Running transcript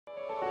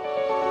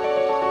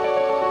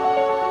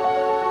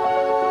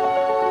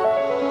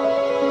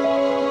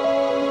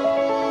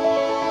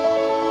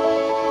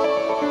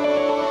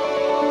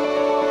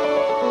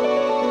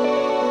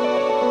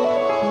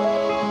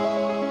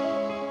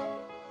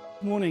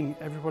morning,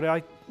 everybody.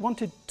 I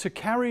wanted to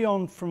carry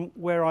on from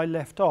where I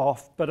left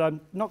off, but I'm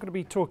not going to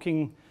be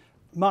talking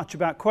much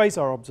about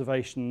quasar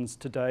observations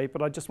today, but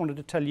I just wanted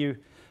to tell you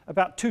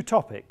about two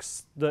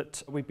topics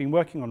that we've been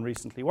working on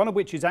recently, one of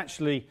which is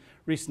actually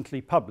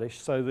recently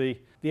published, so the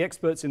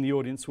experts in the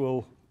audience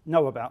will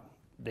know about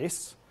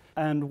this,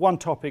 and one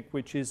topic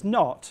which is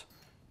not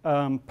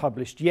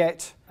published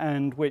yet,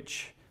 and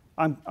which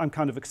I'm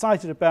kind of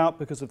excited about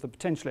because of the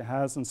potential it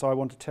has, and so I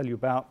want to tell you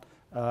about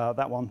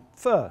that one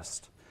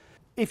first.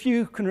 If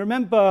you can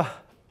remember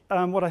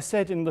what I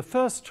said in the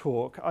first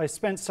talk, I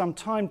spent some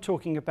time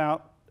talking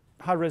about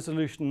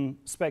high-resolution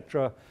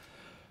spectra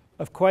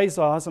of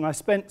quasars, and I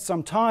spent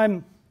some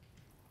time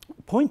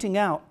pointing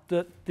out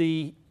that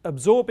the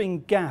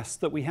absorbing gas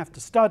that we have to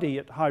study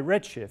at high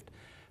redshift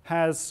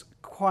has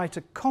quite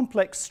a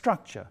complex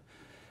structure.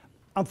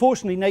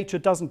 Unfortunately, nature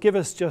doesn't give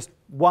us just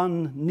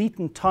one neat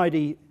and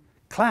tidy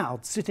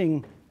cloud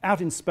sitting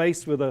out in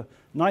space with a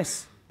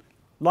nice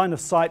line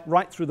of sight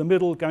right through the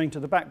middle going to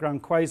the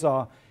background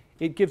quasar.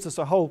 It gives us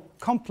a whole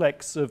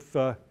complex of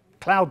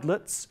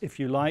cloudlets, if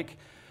you like,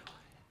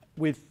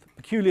 with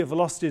peculiar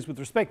velocities with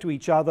respect to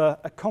each other,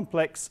 a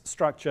complex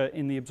structure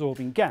in the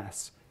absorbing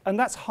gas. And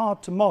that's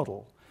hard to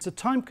model. It's a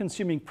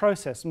time-consuming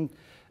process, and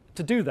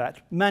to do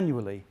that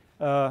manually,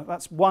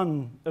 that's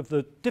one of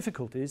the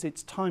difficulties.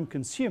 It's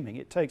time-consuming.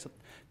 It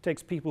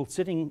takes people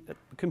sitting at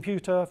the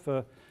computer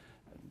for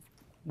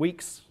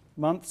weeks,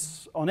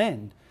 months on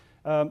end.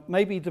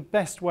 Maybe the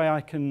best way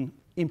I can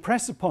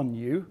impress upon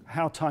you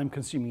how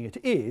time-consuming it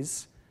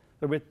is,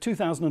 that with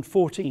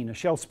 2014,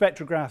 Shell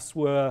spectrographs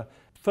were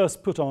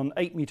first put on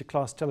 8-meter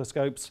class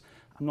telescopes,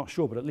 I'm not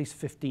sure, but at least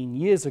 15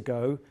 years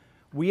ago.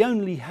 We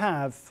only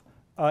have,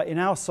 in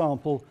our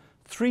sample,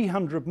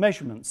 300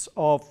 measurements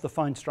of the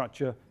fine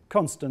structure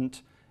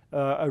constant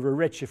over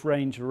a redshift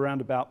range of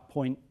around about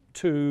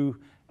 0.2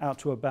 out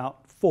to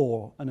about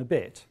 4 and a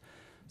bit.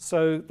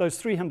 So those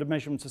 300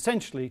 measurements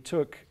essentially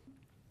took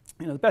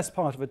the best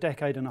part of a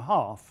decade and a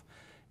half,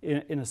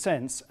 in a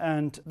sense,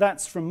 and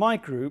that's from my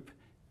group.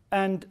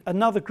 And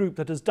another group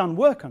that has done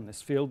work on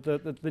this field,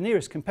 the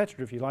nearest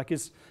competitor, if you like,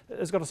 has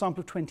got a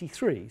sample of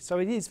 23. So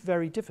it is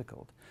very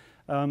difficult.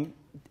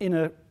 In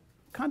a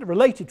kind of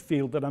related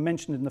field that I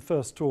mentioned in the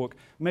first talk,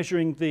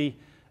 measuring the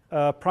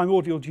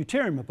primordial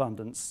deuterium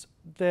abundance,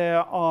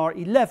 there are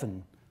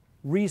 11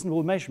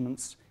 reasonable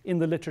measurements in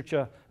the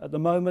literature at the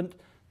moment.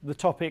 The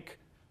topic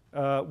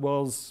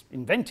was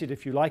invented,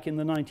 if you like, in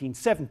the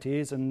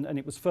 1970s, and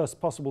it was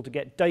first possible to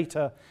get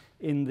data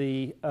in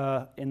the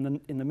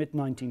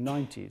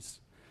mid-1990s.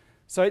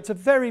 So it's a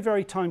very,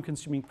 very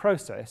time-consuming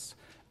process,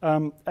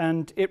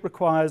 and it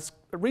requires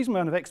a reasonable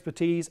amount of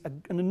expertise,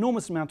 an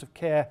enormous amount of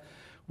care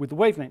with the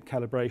wavelength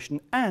calibration,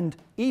 and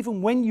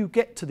even when you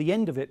get to the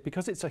end of it,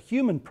 because it's a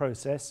human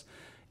process,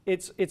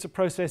 it's a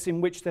process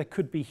in which there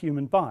could be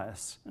human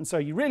bias. And so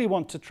you really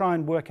want to try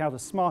and work out a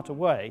smarter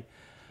way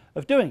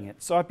of doing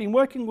it. So I've been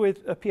working with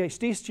a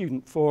PhD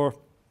student for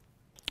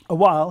a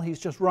while. He's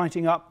just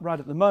writing up right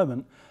at the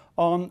moment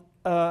on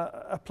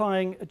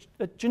applying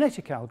a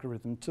genetic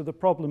algorithm to the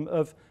problem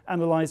of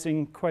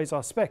analyzing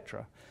quasar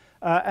spectra.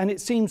 And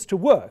it seems to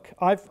work.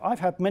 I've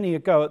had many a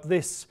go at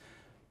this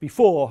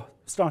before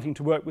starting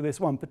to work with this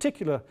one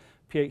particular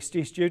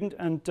PhD student,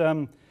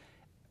 and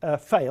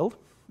failed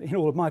in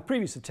all of my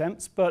previous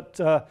attempts, but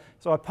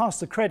so I passed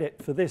the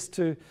credit for this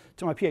to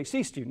my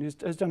PhD student,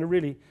 who's done a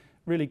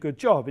really good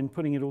job in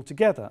putting it all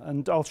together,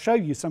 and I'll show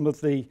you some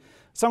of the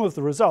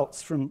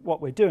results from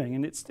what we're doing,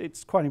 and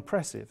it's quite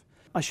impressive.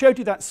 I showed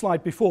you that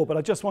slide before, but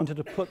I just wanted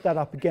to put that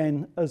up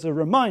again as a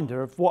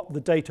reminder of what the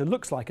data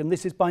looks like, and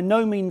this is by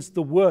no means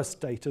the worst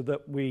data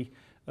that we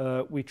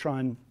try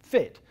and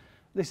fit.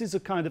 This is a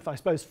kind of, I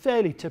suppose,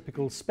 fairly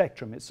typical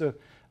spectrum. It's an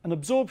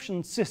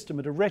absorption system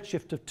at a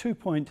redshift of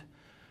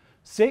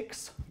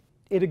 2.6.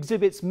 It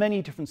exhibits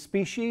many different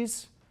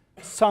species.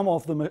 Some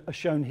of them are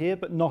shown here,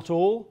 but not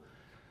all.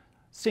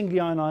 Singly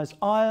ionized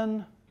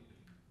iron,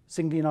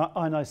 singly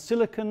ionized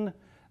silicon,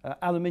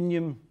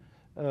 aluminium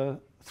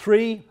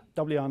 3,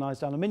 doubly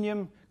ionized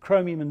aluminium,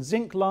 chromium and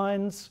zinc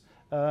lines,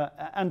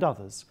 and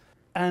others.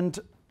 And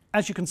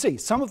as you can see,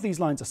 some of these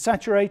lines are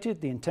saturated.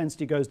 The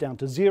intensity goes down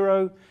to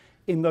 0.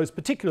 In those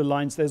particular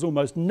lines, there's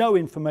almost no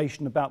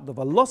information about the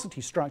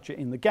velocity structure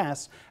in the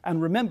gas. And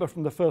remember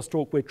from the first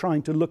talk, we're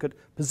trying to look at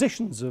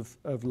positions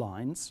of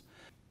lines.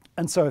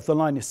 And so if the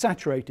line is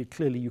saturated,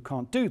 clearly you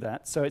can't do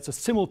that. So it's a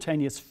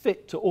simultaneous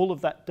fit to all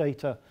of that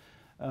data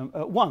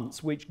at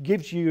once, which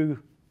gives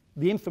you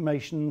the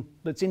information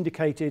that's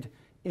indicated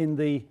in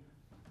the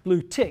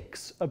blue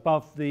ticks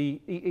above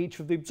each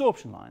of the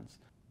absorption lines.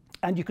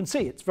 And you can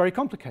see it's very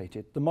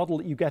complicated. The model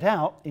that you get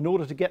out in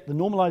order to get the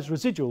normalized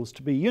residuals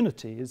to be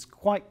unity is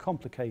quite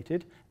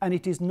complicated, and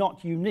it is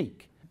not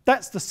unique.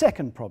 That's the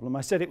second problem.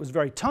 I said it was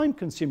very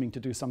time-consuming to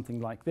do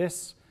something like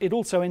this. It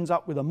also ends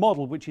up with a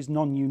model which is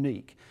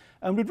non-unique.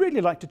 And we'd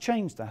really like to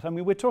change that. I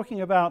mean, we're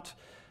talking about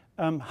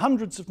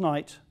hundreds of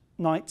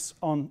nights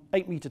on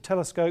 8-meter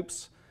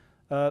telescopes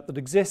that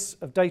exists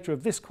of data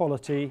of this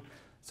quality.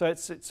 So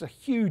it's a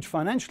huge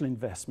financial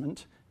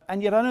investment.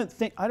 and yet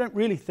I don't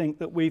really think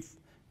that we've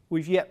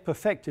yet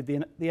perfected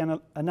the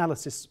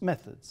analysis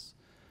methods.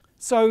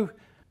 So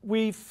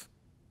we've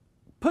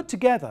put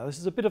together, this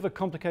is a bit of a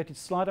complicated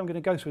slide, I'm going to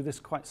go through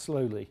this quite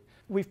slowly.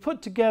 We've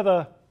put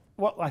together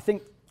what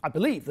I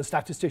believe the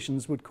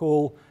statisticians would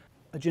call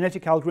a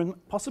genetic algorithm,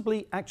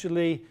 possibly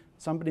actually,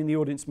 somebody in the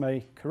audience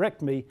may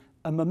correct me,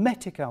 a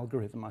mimetic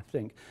algorithm, I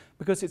think,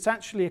 because it's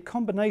actually a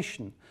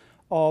combination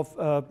of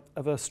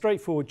a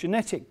straightforward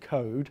genetic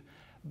code,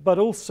 but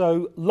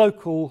also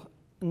local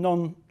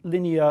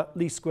non-linear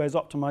least squares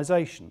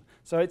optimization.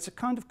 So it's a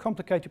kind of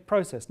complicated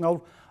process, and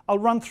I'll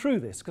run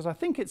through this because I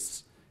think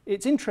it's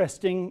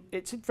interesting.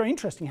 It's very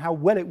interesting how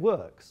well it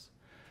works.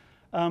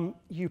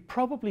 You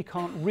probably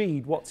can't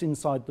read what's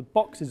inside the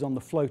boxes on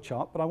the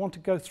flowchart, but I want to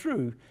go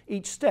through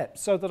each step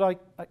so that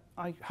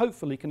I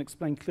hopefully can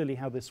explain clearly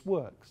how this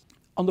works.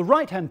 On the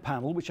right-hand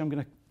panel, which I'm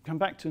going to come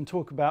back to and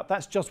talk about,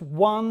 that's just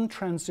one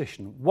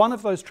transition, one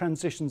of those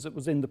transitions that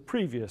was in the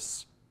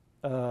previous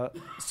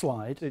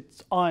slide.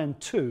 It's iron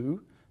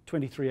 2,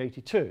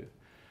 2382.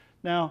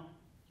 Now,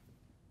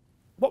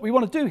 what we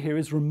want to do here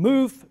is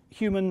remove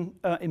human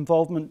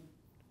involvement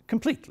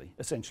completely,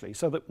 essentially,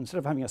 so that instead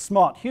of having a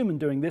smart human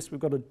doing this,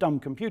 we've got a dumb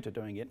computer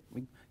doing it.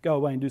 We go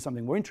away and do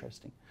something more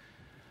interesting.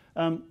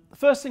 The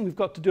first thing we've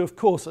got to do, of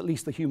course, at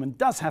least the human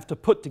does have to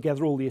put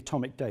together all the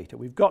atomic data.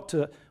 We've got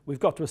to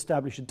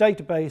establish a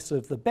database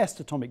of the best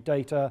atomic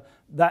data.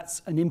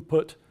 That's an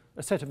input,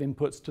 a set of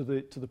inputs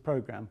to the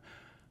program.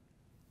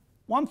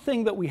 One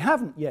thing that we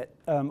haven't yet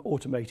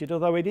automated,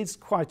 although it is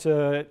quite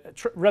a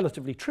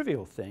relatively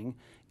trivial thing,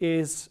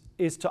 is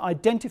to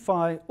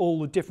identify all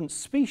the different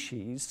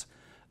species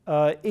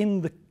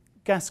in the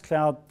gas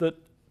cloud that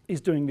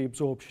is doing the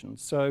absorption.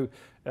 So,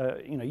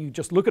 you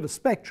just look at a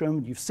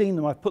spectrum, you've seen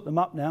them, I've put them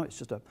up now, it's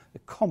just a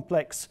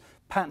complex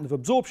pattern of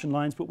absorption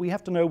lines, but we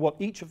have to know what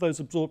each of those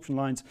absorption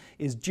lines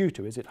is due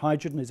to. Is it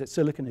hydrogen, is it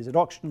silicon, is it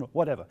oxygen, or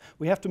whatever.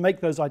 We have to make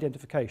those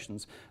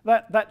identifications.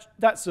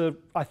 That's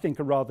I think,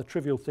 a rather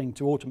trivial thing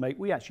to automate.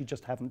 We actually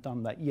just haven't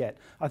done that yet.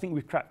 I think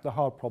we've cracked the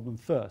hard problem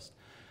first.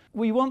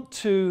 We want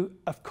to,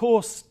 of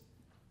course,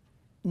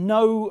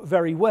 know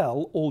very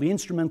well all the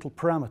instrumental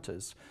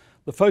parameters.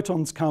 The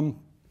photons come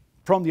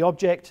from the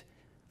object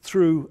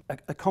through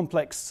a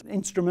complex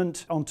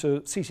instrument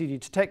onto CCD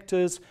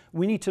detectors.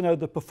 We need to know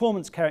the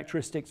performance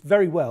characteristics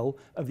very well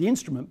of the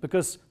instrument,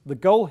 because the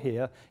goal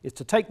here is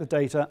to take the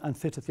data and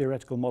fit a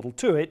theoretical model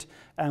to it,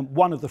 and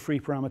one of the free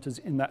parameters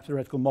in that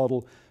theoretical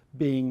model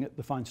being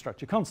the fine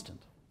structure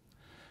constant.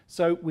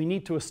 So we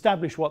need to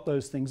establish what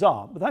those things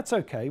are, but that's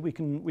okay, we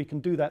can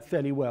do that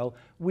fairly well.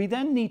 We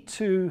then need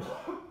to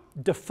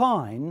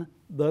define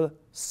the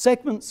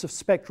segments of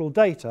spectral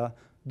data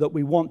that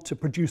we want to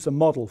produce a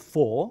model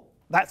for.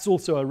 That's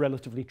also a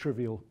relatively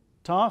trivial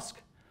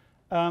task.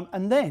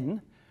 And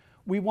then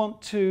we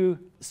want to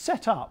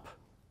set up,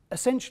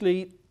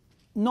 essentially,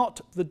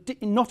 not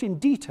in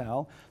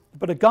detail,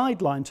 but a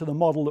guideline to the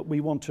model that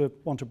we want to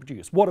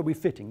produce. What are we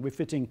fitting? We're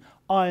fitting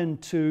iron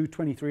 2,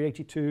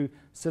 2382,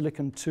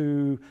 silicon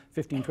 2,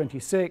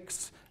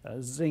 1526,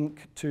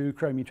 zinc 2,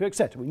 chromium 2,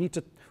 etc.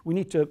 We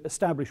need to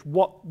establish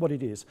what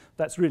it is.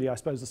 That's really, I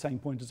suppose, the same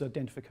point as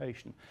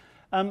identification.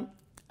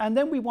 And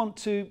then we want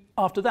to,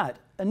 after that,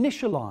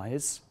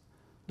 initialize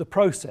the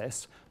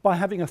process by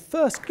having a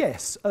first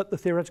guess at the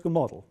theoretical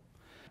model.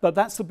 But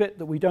that's the bit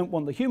that we don't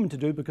want the human to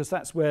do, because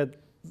that's where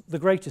the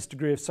greatest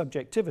degree of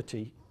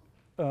subjectivity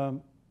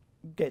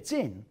gets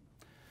in.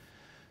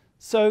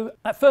 So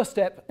at first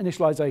step,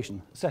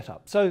 initialization,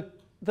 setup. So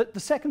the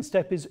second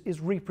step is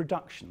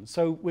reproduction.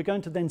 So we're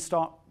going to then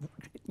start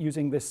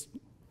using this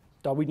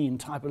Darwinian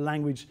type of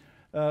language,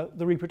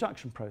 the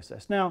reproduction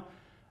process. Now,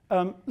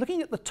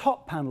 looking at the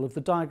top panel of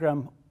the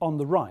diagram on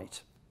the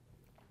right,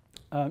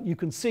 you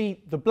can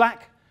see the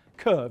black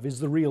curve is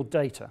the real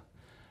data.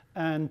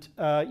 And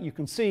you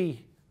can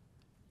see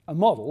a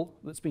model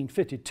that's been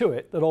fitted to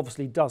it that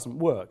obviously doesn't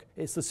work.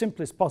 It's the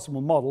simplest possible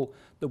model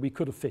that we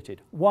could have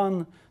fitted.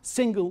 One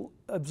single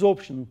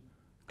absorption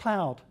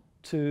cloud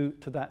to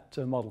that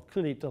model.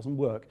 Clearly it doesn't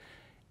work.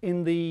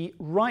 In the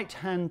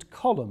right-hand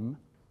column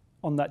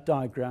on that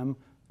diagram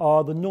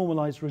are the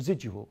normalized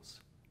residuals.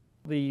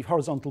 The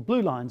horizontal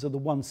blue lines are the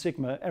 1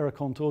 sigma error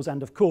contours,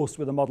 and of course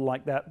with a model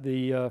like that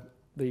the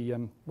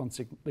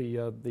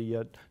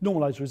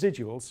normalized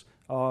residuals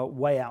are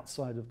way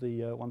outside of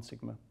the 1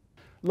 sigma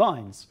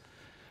lines.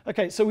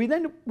 Okay, so we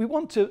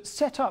want to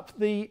set up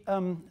the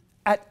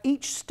at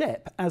each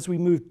step as we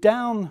move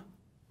down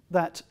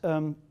that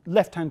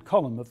left-hand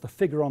column of the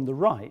figure on the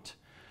right,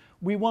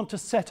 we want to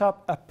set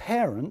up a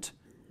parent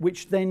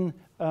which then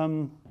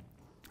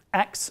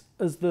acts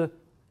as the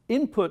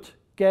input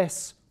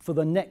guess for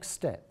the next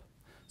step.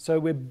 So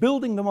we're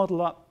building the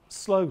model up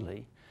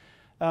slowly.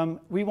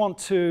 We want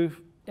to,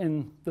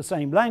 in the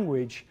same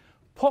language,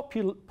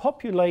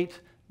 populate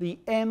the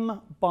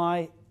m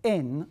by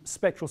n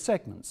spectral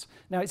segments.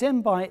 Now it's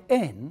m by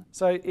n,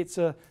 so it's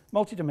a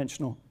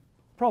multidimensional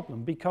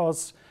problem,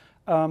 because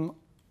I'm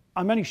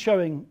only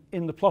showing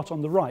in the plot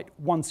on the right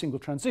one single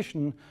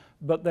transition,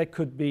 but there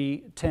could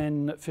be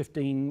 10,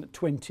 15,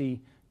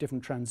 20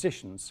 different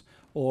transitions,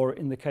 or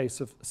in the case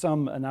of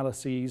some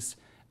analyses,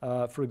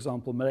 for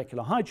example,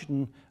 molecular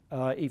hydrogen,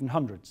 even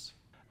hundreds.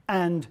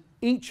 And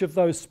each of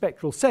those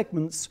spectral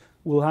segments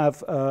will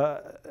have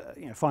a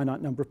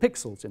finite number of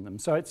pixels in them.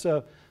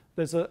 So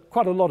there's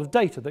quite a lot of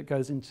data that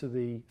goes into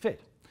the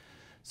fit.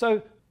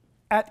 So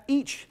at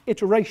each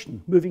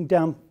iteration, moving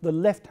down the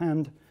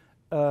left-hand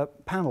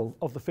panel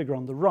of the figure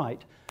on the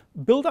right,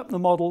 build up the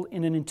model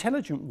in an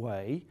intelligent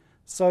way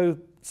so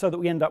that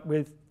we end up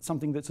with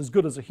something that's as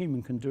good as a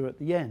human can do at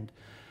the end.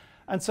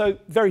 And so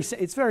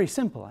it's very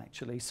simple,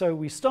 actually. So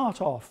we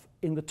start off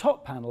in the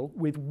top panel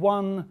with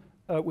one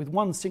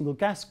single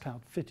gas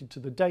cloud fitted to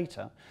the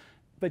data.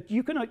 But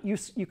you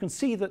can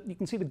see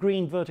the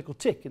green vertical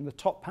tick in the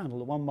top panel,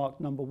 the one marked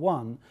number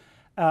 1,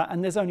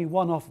 and there's only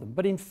one of them.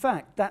 But in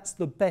fact, that's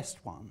the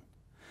best one.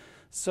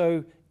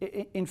 So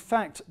in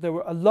fact, there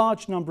were a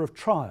large number of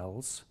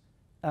trials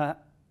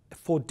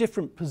for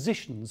different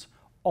positions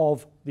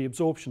of the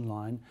absorption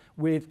line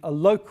with a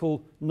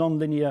local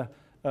nonlinear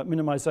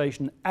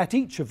minimization at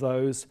each of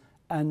those,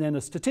 and then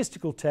a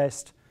statistical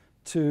test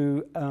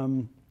to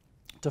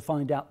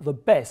find out the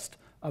best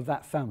of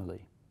that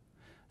family.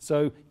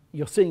 So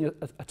you're seeing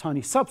a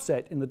tiny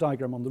subset in the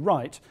diagram on the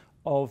right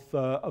of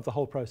the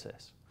whole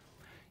process.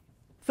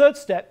 Third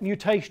step,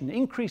 mutation.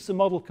 Increase the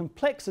model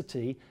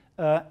complexity,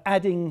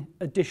 adding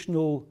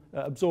additional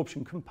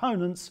absorption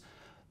components.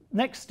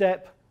 Next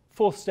step,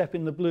 fourth step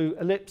in the blue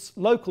ellipse,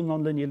 local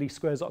nonlinear least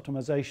squares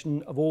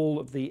optimization of all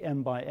of the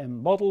m by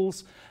m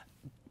models.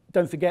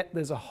 Don't forget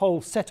there's a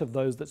whole set of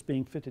those that's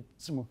being fitted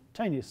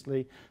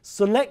simultaneously.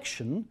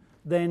 Selection,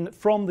 then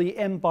from the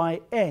m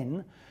by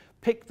n,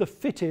 pick the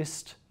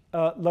fittest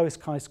lowest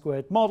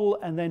chi-squared model,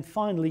 and then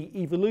finally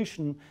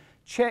evolution.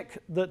 Check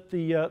that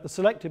the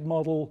selected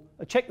model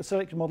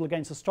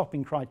against the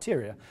stopping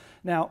criteria.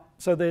 Now,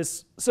 so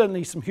there's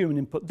certainly some human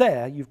input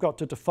there. You've got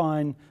to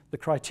define the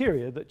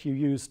criteria that you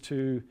use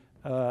to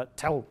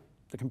tell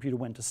the computer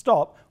when to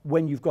stop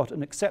when you've got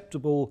an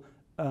acceptable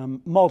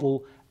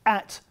model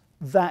at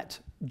that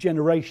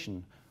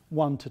generation,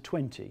 1 to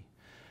 20.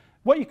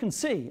 What you can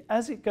see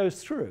as it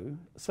goes through,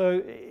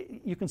 so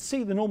you can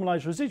see the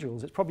normalized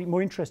residuals. It's probably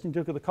more interesting to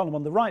look at the column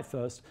on the right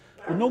first.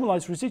 The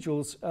normalized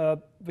residuals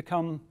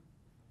become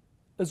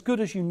as good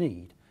as you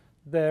need.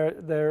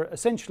 They're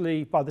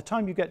essentially, by the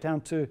time you get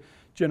down to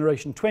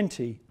generation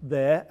 20,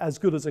 they're as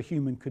good as a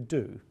human could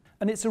do.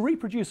 And it's a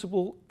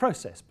reproducible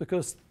process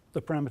because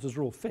the parameters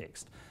are all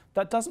fixed.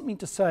 That doesn't mean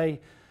to say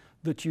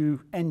that you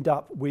end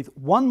up with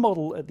one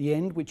model at the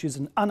end which is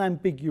an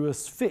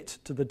unambiguous fit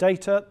to the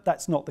data.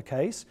 That's not the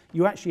case.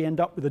 You actually end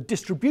up with a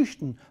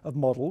distribution of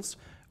models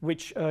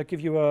which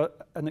give you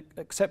an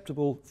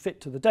acceptable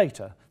fit to the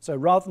data. So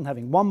rather than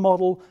having one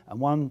model and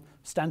one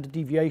standard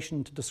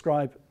deviation to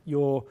describe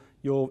your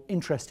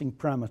interesting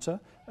parameter,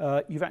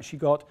 you've actually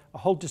got a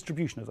whole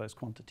distribution of those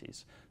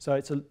quantities. So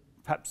it's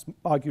perhaps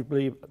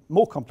arguably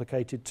more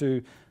complicated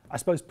to, I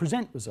suppose,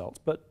 present results,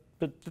 but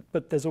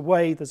there's a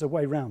way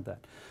around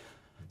that.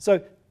 So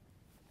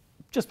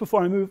just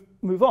before I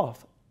move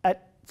off,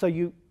 so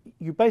you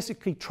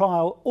basically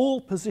trial all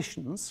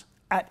positions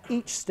at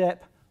each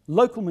step,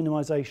 local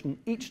minimization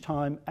each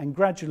time, and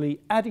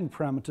gradually adding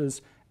parameters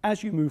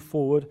as you move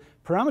forward.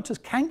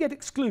 Parameters can get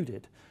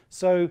excluded.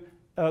 So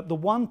the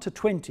 1 to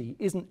 20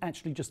 isn't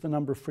actually just the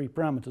number of free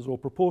parameters or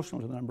proportional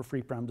to the number of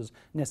free parameters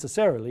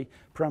necessarily.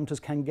 Parameters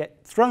can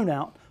get thrown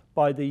out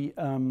by the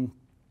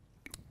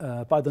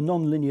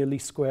nonlinear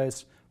least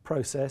squares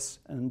process,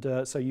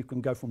 and so you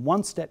can go from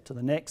one step to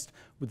the next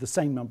with the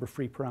same number of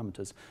free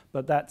parameters,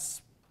 but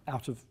that's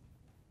out of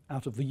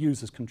the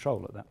user's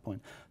control at that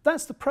point.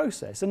 That's the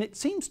process, and it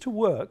seems to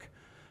work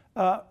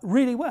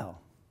really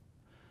well,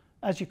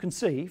 as you can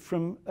see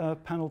from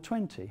panel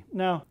 20.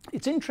 Now,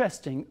 it's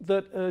interesting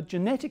that a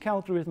genetic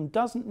algorithm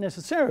doesn't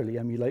necessarily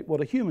emulate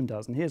what a human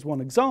does, and here's one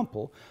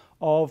example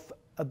of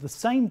the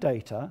same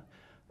data.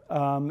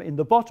 In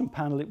the bottom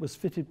panel, it was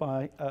fitted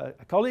by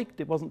a colleague.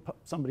 It wasn't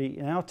somebody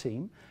in our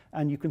team.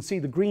 And you can see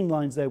the green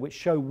lines there which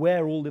show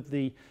where all of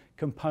the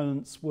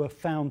components were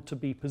found to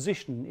be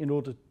positioned in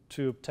order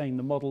to obtain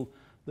the model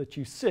that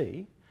you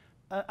see.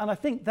 And I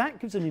think that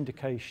gives an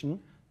indication,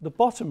 the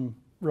bottom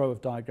row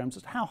of diagrams,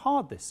 as to how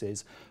hard this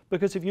is.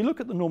 Because if you look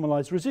at the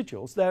normalized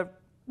residuals, they're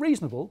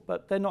reasonable,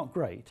 but they're not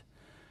great.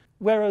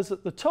 Whereas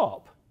at the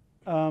top,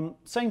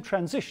 same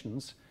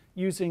transitions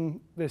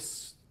using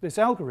this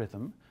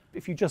algorithm,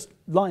 if you just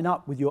line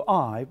up with your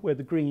eye where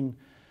the green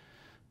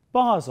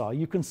bars are,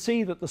 you can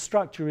see that the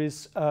structure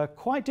is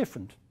quite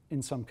different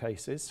in some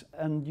cases,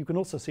 and you can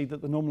also see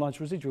that the normalized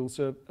residuals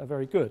are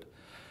very good.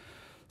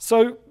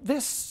 So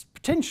this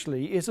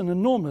potentially is an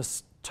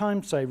enormous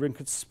time saver and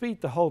could speed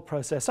the whole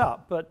process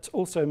up, but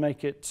also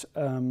make it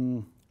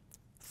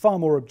far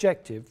more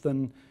objective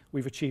than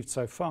we've achieved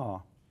so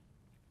far.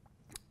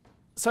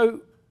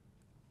 So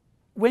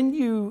when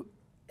you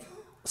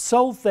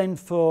solve then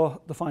for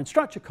the fine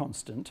structure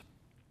constant,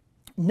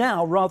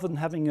 now rather than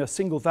having a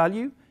single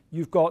value,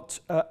 you've got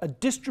a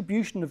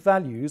distribution of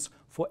values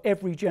for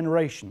every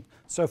generation.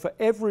 So for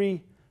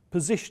every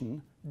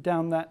position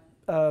down that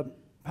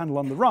panel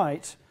on the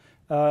right,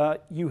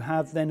 you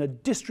have then a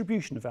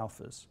distribution of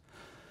alphas.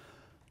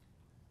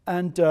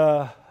 And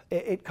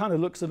it kind of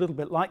looks a little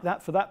bit like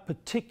that for that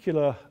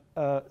particular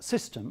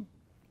system.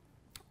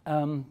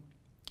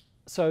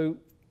 So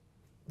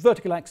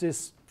vertical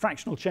axis,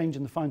 fractional change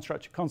in the fine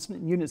structure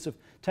constant in units of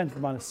 10 to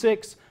the minus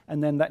 6,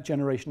 and then that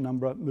generation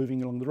number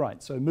moving along the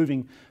right. So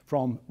moving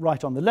from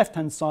right on the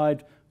left-hand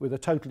side with a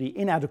totally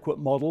inadequate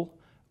model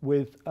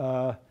with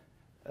a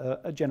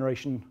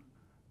generation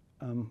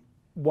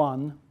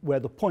 1, where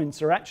the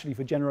points are actually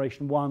for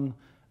generation 1,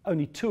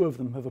 only 2 of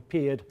them have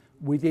appeared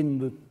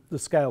within the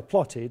scale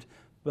plotted,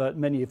 but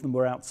many of them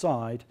were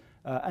outside.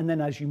 And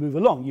then as you move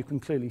along, you can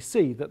clearly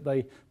see that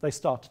they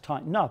start to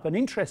tighten up. And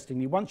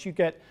interestingly, once you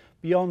get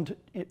beyond,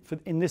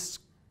 in this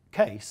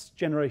case,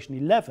 generation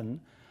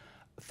 11,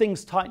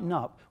 things tighten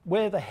up.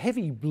 Where the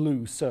heavy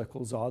blue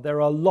circles are, there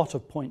are a lot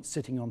of points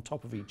sitting on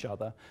top of each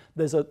other.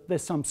 There's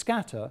some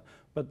scatter,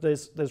 but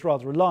there's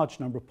rather a large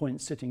number of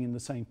points sitting in the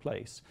same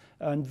place.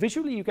 And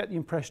visually, you get the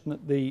impression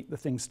that the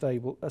thing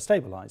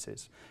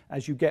stabilizes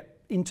as you get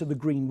into the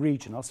green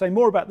region. I'll say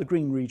more about the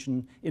green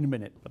region in a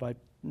minute,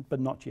 but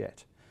not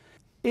yet.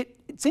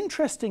 It's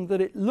interesting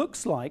that it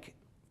looks like,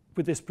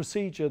 with this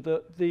procedure,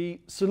 that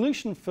the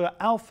solution for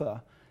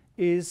alpha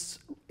is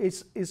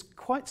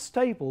quite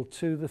stable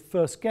to the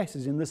first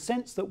guesses, in the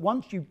sense that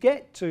once you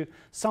get to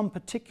some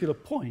particular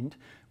point,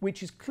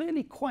 which is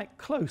clearly quite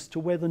close to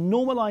where the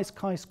normalized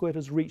chi-squared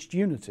has reached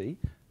unity,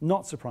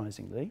 not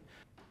surprisingly,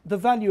 the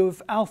value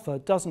of alpha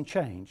doesn't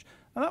change.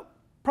 And that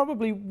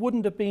probably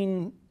wouldn't have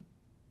been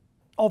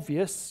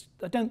obvious.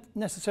 I don't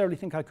necessarily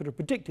think I could have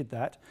predicted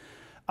that.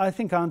 I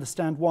think I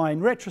understand why in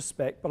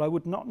retrospect, but I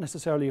would not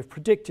necessarily have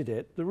predicted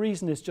it. The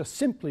reason is just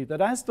simply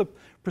that as the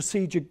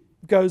procedure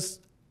goes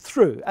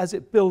through, as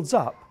it builds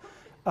up,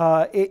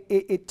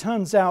 it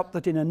turns out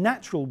that in a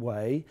natural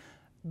way,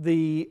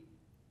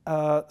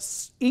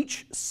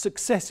 each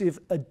successive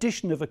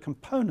addition of a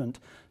component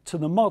to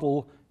the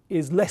model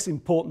is less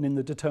important in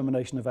the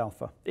determination of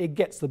alpha. It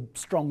gets the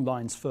strong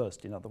lines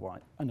first, in other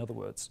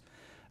words.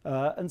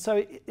 And so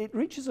it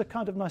reaches a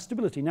kind of nice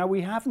stability. Now,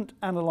 we haven't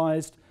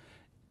analysed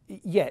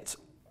yet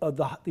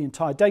the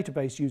entire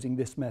database using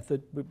this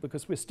method,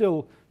 because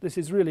this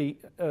is really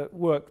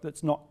work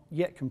that's not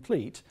yet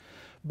complete.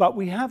 But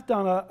we have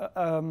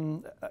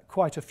done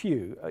quite a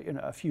few,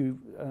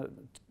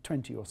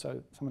 20 or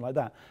so, something like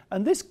that.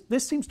 And this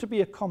seems to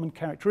be a common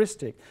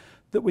characteristic,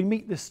 that we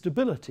meet this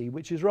stability,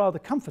 which is rather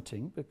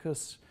comforting,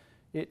 because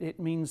it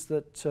means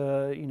that,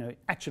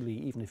 actually,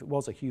 even if it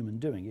was a human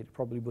doing it, it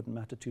probably wouldn't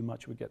matter too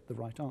much, we'd get the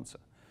right answer.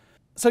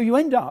 So you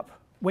end up,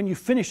 when you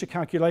finish a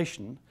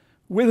calculation,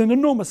 with an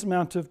enormous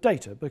amount of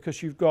data,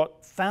 because you've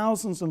got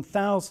thousands and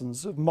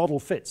thousands of model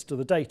fits to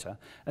the data.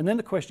 And then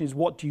the question is,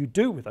 what do you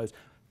do with those?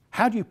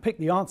 How do you pick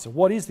the answer?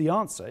 What is the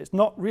answer? It's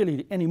not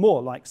really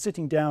anymore like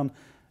sitting down,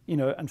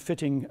 and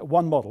fitting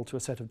one model to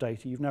a set of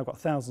data. You've now got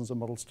thousands of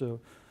models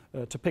to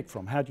pick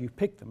from. How do you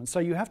pick them? And so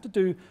you have to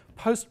do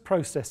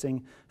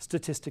post-processing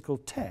statistical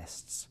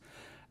tests.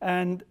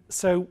 And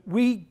so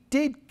we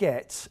did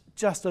get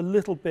just a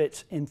little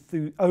bit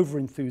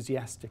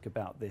over-enthusiastic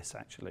about this,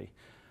 actually.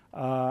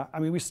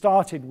 We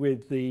started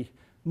with the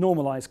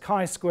normalized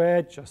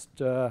chi-squared,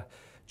 just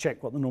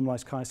check what the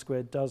normalized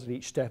chi-squared does at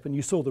each step, and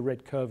you saw the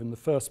red curve in the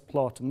first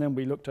plot, and then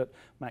we looked at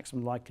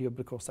maximum likelihood,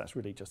 but of course that's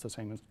really just the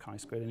same as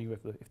chi-squared anyway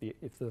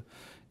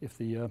if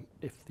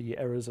the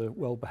errors are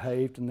well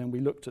behaved, and then we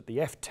looked at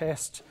the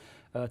f-test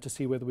to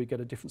see whether we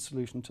get a different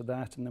solution to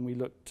that, and then we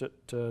looked at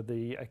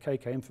the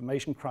KK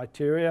information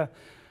criteria.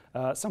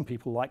 Some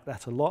people like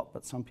that a lot,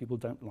 but some people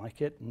don't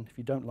like it. And if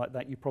you don't like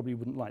that, you probably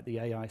wouldn't like the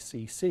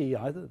AICC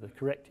either, the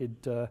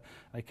corrected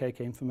AKK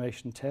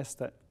information test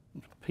that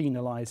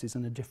penalizes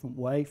in a different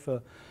way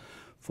for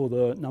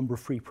the number of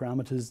free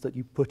parameters that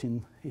you put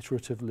in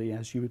iteratively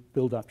as you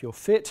build up your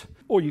fit.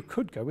 Or you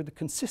could go with the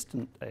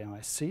consistent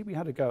AIC. We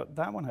had to go at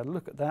that one, had a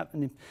look at that.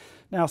 And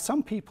now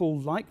some people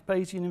like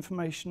Bayesian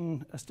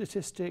information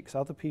statistics.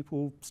 Other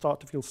people start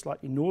to feel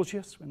slightly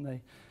nauseous when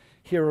they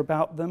hear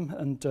about them,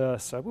 and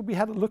so we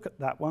had a look at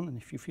that one. And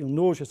if you feel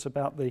nauseous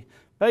about the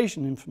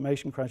Bayesian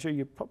information criteria,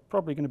 you're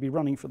probably going to be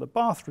running for the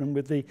bathroom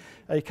with the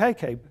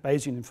AKK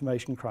Bayesian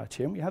information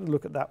criterion. We had a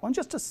look at that one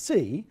just to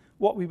see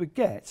what we would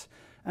get,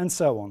 and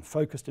so on.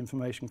 Focused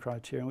information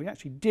criterion. We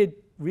actually did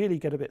really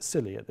get a bit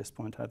silly at this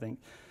point, I think.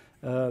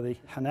 The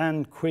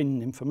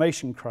Hanan-Quinn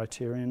information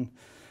criterion.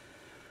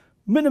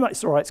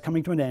 It's all right, it's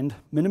coming to an end.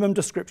 Minimum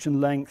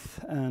description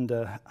length, and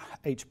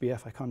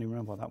HBF, I can't even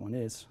remember what that one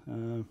is.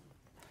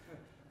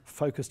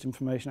 Focused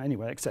information,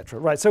 anyway, etc.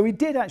 Right, so we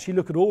did actually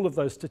look at all of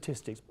those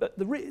statistics, but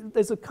there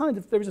is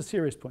a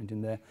serious point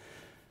in there.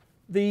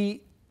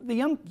 The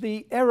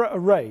error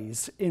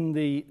arrays in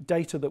the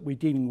data that we're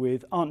dealing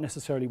with aren't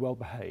necessarily well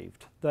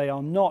behaved. They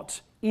are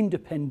not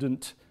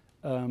independent.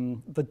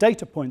 The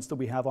data points that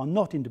we have are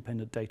not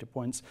independent data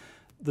points.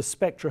 The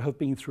spectra have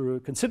been through a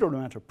considerable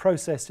amount of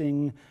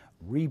processing,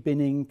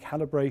 rebinning,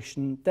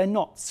 calibration. They're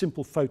not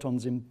simple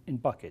photons in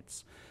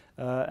buckets.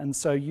 And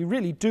so you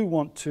really do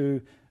want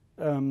to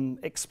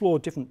explore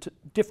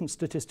different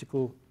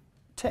statistical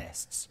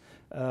tests.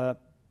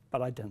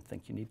 But I don't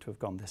think you need to have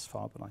gone this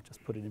far, but I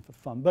just put it in for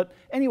fun. But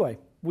anyway,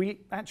 we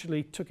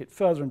actually took it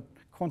further and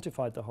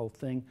quantified the whole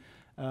thing.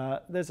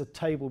 There's a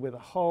table with a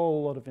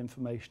whole lot of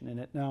information in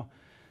it. Now,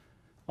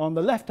 on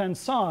the left-hand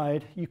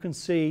side, you can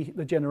see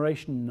the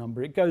generation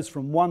number. It goes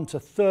from 1 to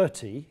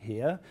 30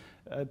 here.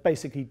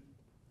 Basically,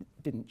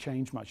 didn't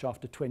change much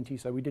after 20,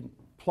 so we didn't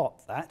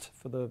plot that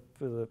for the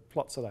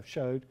plots that I've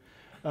showed.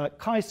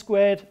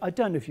 Chi-squared, I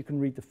don't know if you can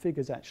read the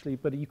figures actually,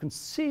 but you can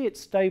see it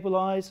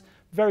stabilize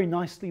very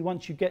nicely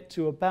once you get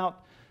to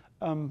about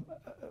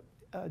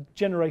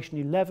generation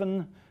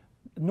 11.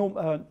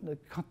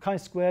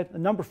 Chi-squared, the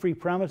number of free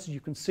parameters you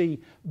can see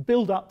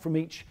build up from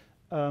each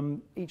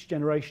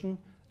generation.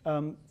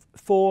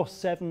 4,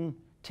 7,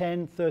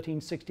 10,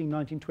 13, 16,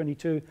 19,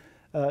 22,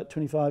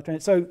 25, 20.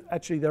 So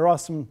actually there are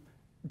some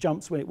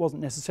jumps when it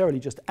wasn't necessarily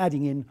just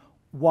adding in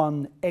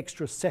one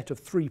extra set of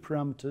 3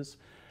 parameters.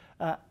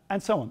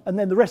 And so on. And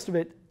then the rest of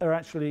it are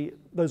actually,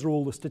 those are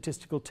all the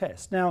statistical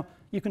tests. Now,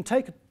 you can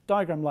take a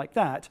diagram like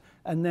that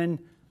and then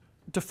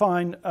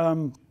define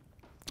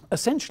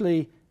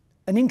essentially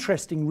an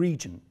interesting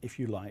region, if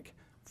you like,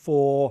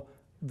 for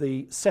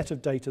the set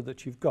of data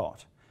that you've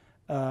got.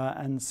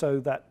 And so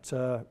that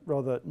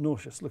rather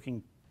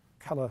nauseous-looking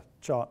colour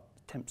chart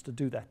attempts to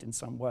do that in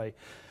some way.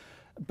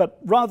 But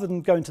rather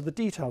than go into the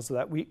details of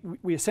that, we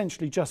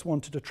essentially just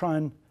wanted to try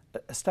and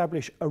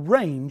establish a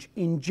range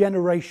in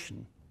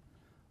generation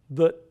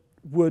that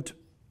would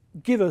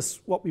give us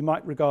what we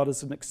might regard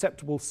as an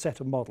acceptable set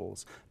of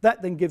models.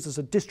 That then gives us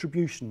a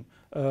distribution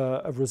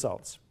of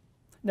results.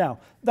 Now,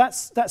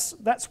 that's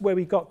where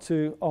we got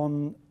to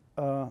on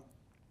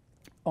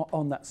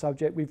that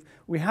subject.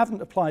 We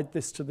haven't applied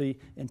this to the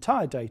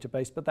entire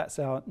database, but that's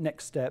our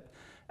next step,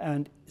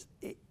 and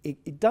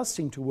it does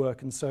seem to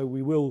work, and so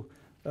we will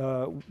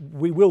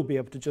be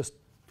able to just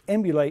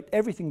emulate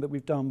everything that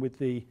we've done with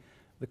the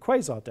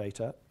quasar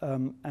data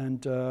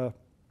and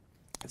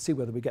see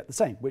whether we get the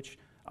same, which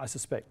I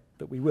suspect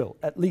that we will.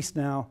 At least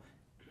now,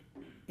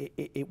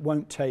 it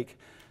won't take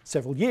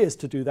several years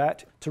to do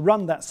that. To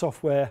run that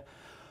software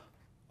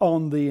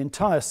on the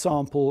entire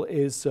sample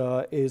is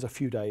a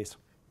few days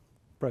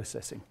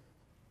processing,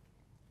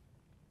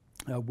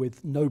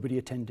 with nobody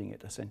attending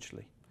it,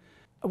 essentially.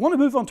 I want to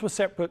move on to a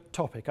separate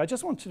topic. I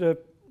just wanted to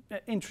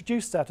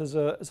introduce that as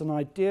an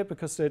idea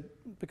because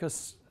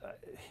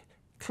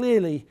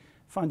clearly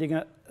finding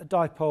a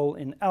dipole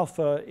in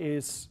alpha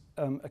is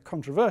a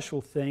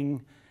controversial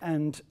thing,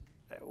 and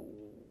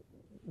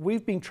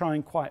we've been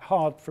trying quite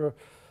hard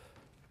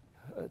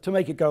to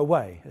make it go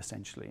away,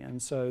 essentially, and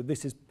so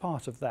this is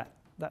part of that.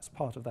 That's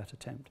part of that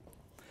attempt.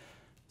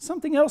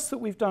 Something else that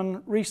we've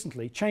done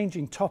recently,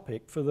 changing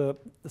topic for the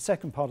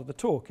second part of the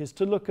talk, is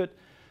to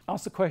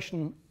ask the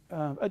question,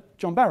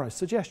 John Barrow's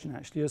suggestion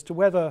actually, as to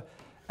whether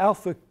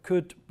alpha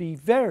could be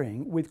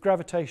varying with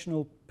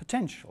gravitational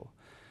potential.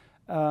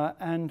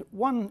 And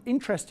one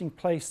interesting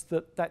place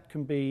that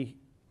can be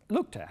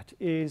looked at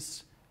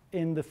is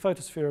in the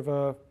photosphere of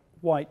a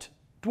white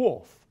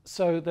dwarf.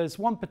 So there's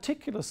one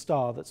particular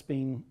star that's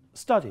been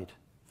studied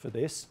for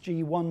this,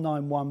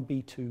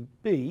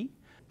 G191b2b.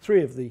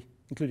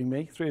 Including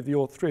me, three of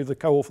the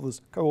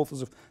co-authors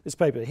of this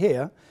paper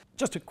here.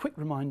 Just a quick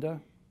reminder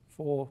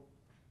for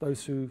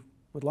those who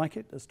would like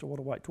it as to what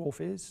a white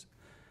dwarf is.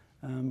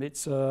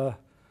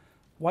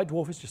 White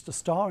dwarf is just a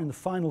star in the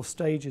final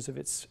stages of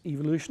its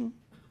evolution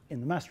in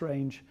the mass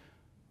range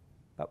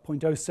about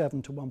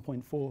 0.07 to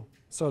 1.4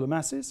 solar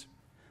masses,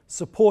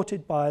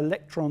 supported by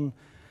electron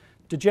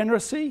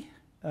degeneracy.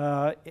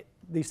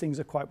 These things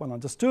are quite well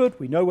understood.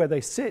 We know where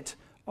they sit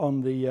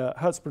on the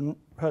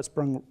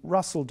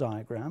Hertzsprung-Russell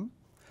diagram.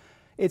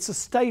 It's a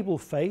stable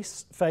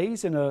phase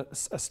in a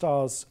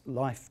star's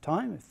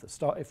lifetime if the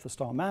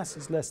star mass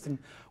is less than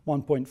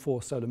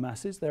 1.4 solar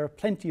masses. There are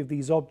plenty of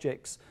these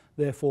objects,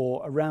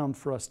 therefore, around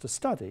for us to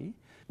study.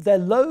 They're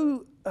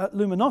low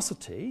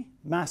luminosity,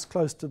 mass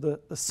close to the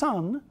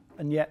sun,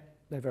 and yet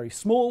they're very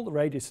small. The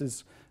radius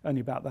is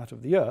only about that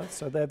of the Earth,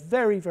 so they're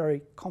very,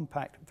 very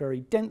compact, very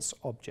dense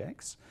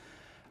objects.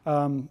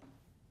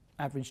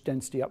 Average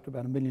density up to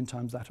about 1 million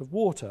times that of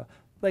water.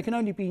 They can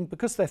only be,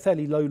 because they're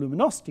fairly low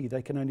luminosity,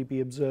 they can only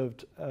be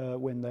observed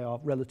when they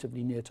are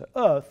relatively near to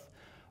Earth,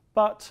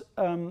 but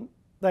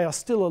they are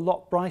still a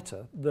lot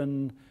brighter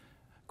than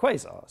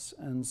quasars,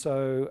 and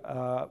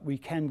so we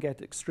can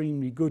get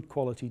extremely good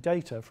quality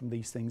data from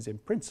these things in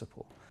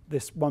principle.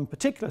 This one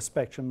particular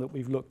spectrum that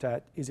we've looked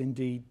at is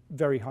indeed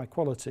very high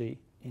quality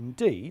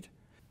indeed.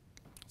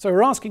 So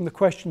we're asking the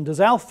question, does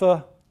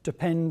alpha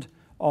depend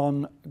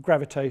on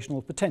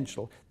gravitational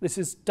potential? This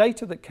is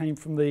data that came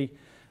from the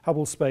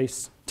Hubble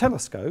Space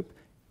Telescope.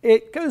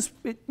 It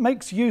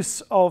makes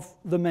use of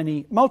the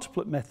many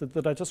multiplet method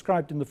that I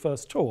described in the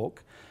first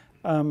talk,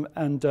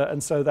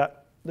 and so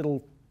that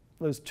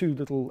those two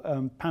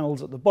little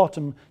panels at the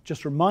bottom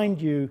just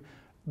remind you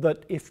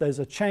that if there's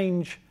a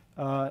change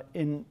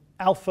in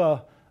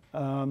alpha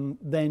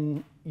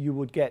then you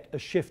would get a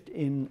shift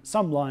in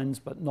some lines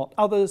but not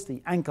others.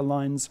 The anchor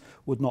lines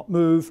would not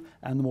move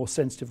and the more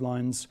sensitive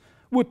lines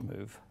would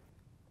move.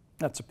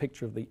 That's a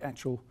picture of the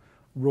actual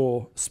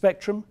raw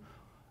spectrum.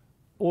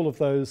 All of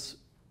those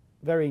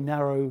very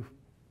narrow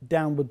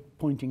downward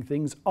pointing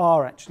things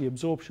are actually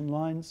absorption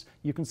lines.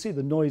 You can see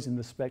the noise in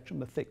the spectrum,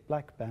 the thick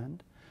black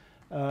band.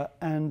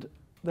 And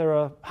there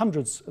are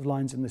hundreds of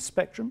lines in this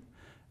spectrum.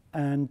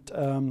 And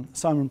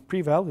Simon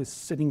Preval, who's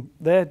sitting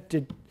there,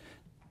 did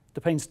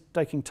the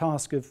painstaking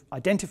task of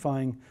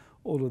identifying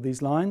all of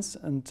these lines.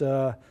 And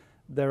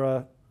there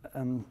are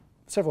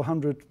several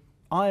hundred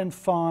iron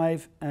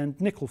 5 and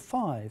nickel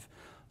 5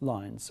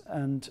 lines,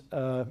 and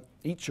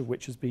each of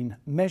which has been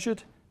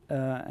measured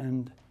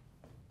and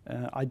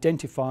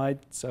identified.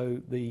 So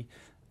the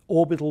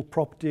orbital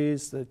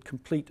properties, the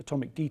complete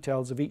atomic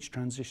details of each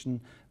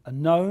transition are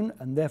known,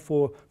 and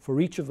therefore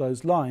for each of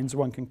those lines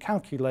one can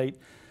calculate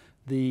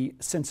the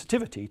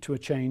sensitivity to a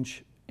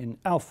change in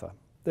alpha.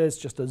 There's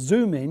just a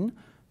zoom in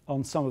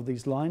on some of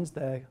these lines.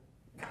 They're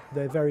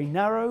very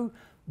narrow,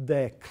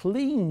 they're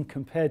clean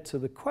compared to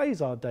the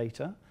quasar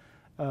data,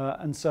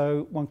 and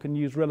so one can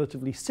use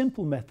relatively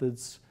simple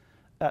methods,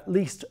 at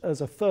least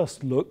as a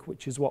first look,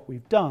 which is what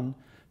we've done,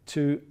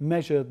 to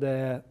measure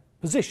their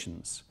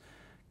positions,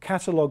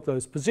 catalogue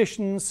those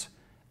positions,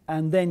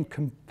 and then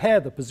compare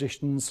the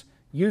positions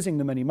using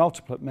the many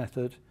multiplet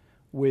method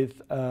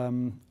with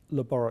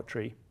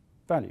laboratory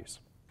values.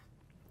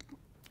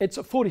 It's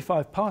at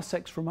 45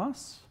 parsecs from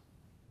us.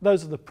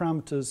 Those are the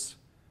parameters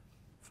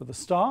for the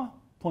star,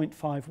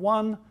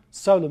 0.51,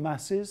 solar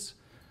masses,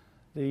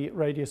 the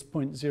radius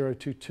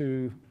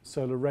 0.022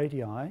 solar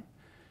radii.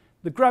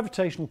 The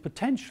gravitational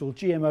potential,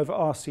 GM over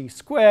RC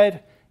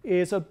squared,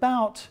 is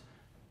about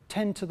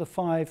 10 to the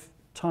 5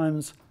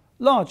 times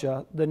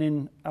larger than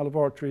in our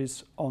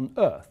laboratories on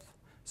Earth.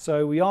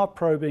 So we are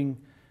probing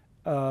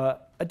a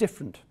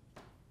different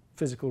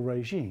physical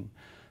regime.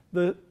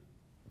 The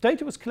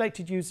data was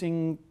collected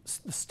using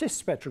the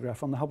STIS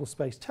spectrograph on the Hubble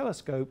Space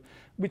Telescope,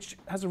 which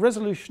has a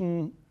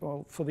resolution,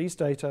 well, for these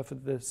data, for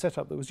the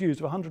setup that was used,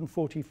 of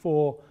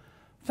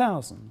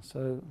 144,000.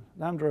 So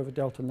lambda over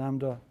delta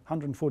lambda,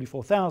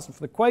 144,000. For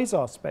the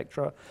quasar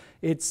spectra,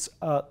 it's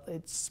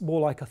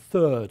more like a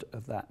third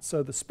of that.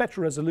 So the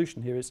spectral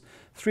resolution here is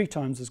 3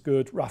 times as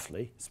good,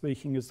 roughly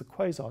speaking, as the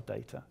quasar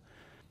data.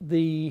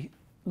 The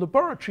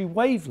laboratory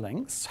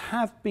wavelengths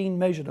have been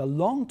measured a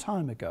long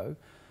time ago.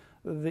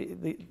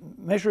 The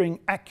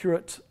measuring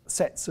accurate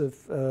sets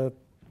of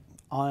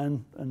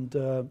iron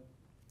and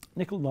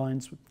nickel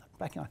lines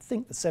back in, I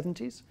think, the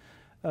 70s,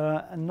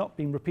 and not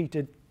been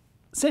repeated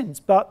since,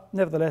 but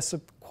nevertheless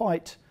are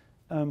quite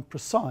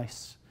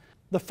precise.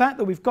 The fact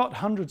that we've got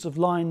hundreds of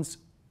lines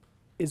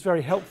is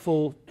very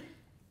helpful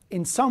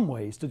in some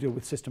ways to deal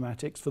with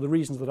systematics for the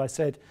reasons that I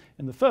said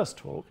in the first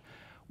talk.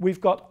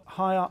 We've got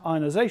higher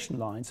ionization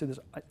lines, so there's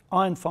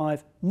iron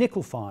 5,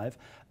 nickel 5,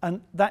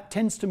 and that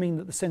tends to mean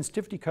that the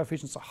sensitivity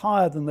coefficients are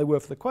higher than they were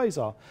for the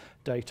quasar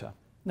data.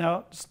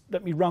 Now, just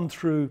let me run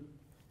through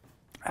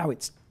how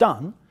it's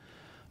done.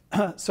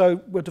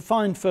 So we're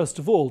defined, first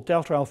of all,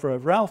 delta alpha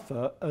over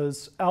alpha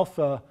as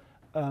alpha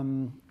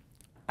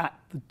at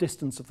the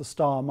distance of the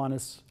star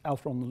minus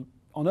alpha on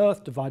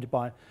Earth divided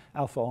by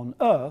alpha on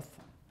Earth.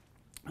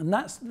 And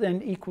that's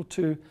then equal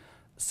to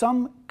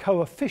some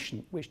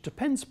coefficient which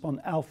depends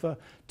upon alpha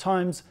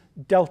times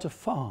delta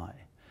phi,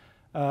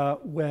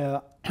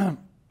 where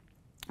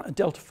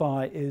delta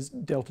phi is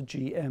delta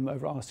GM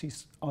over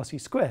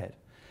RC squared.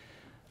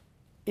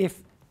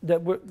 If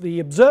the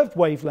observed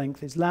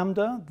wavelength is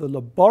lambda, the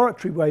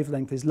laboratory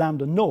wavelength is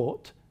lambda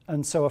naught,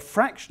 and so a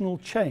fractional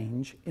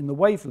change in the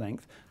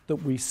wavelength that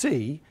we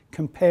see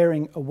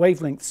comparing a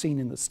wavelength seen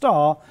in the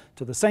star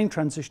to the same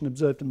transition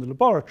observed in the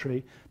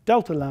laboratory,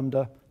 delta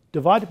lambda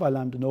divided by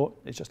lambda naught,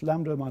 it's just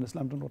lambda minus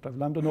lambda naught over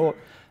lambda naught.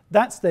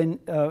 That's then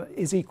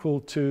is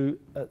equal to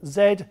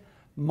Z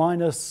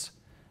minus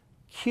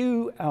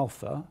Q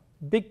alpha,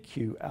 big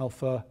Q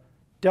alpha,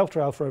 delta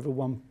alpha over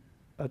 1,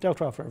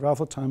 delta alpha over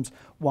alpha times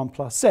 1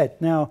 plus Z.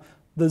 Now,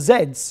 the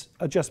Z's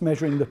are just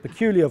measuring the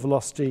peculiar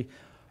velocity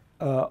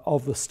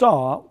of the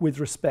star with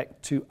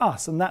respect to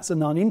us, and that's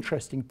an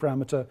uninteresting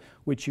parameter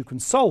which you can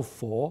solve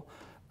for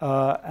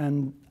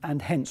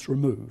and hence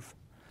remove.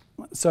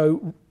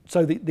 So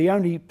the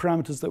only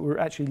parameters that were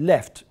actually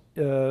left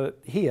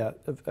here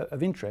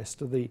of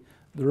interest are the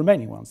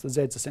remaining ones. The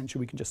Z's essentially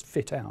we can just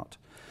fit out.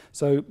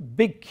 So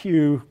big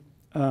Q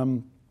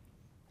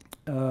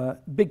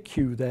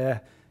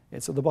there,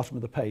 it's at the bottom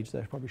of the page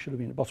there, probably should have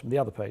been at the bottom of the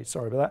other page,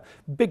 sorry about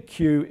that. Big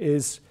Q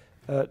is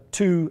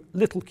 2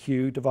 little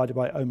q divided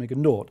by omega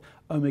naught.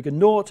 Omega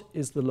naught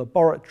is the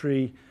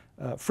laboratory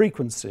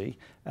frequency,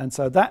 and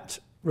so that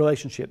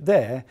relationship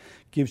there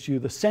gives you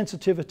the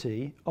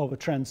sensitivity of a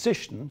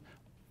transition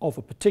of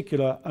a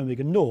particular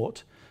omega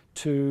naught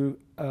to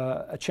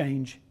a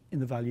change in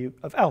the value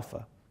of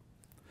alpha.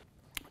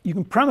 You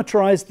can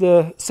parameterize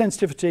the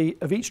sensitivity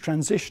of each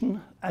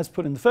transition as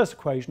put in the first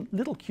equation.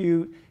 Little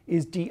q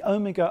is d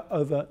omega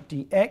over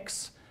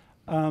dx,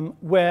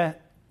 where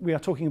we are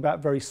talking about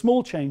very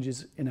small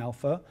changes in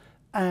alpha,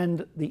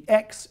 and the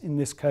x in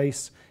this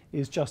case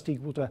is just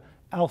equal to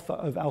alpha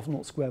over alpha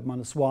naught squared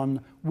minus 1,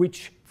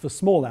 which for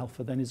small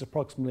alpha then is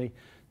approximately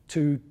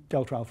 2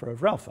 delta alpha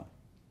over alpha.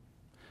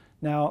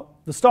 Now,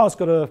 the star's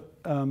got a,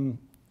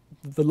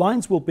 the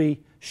lines will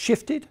be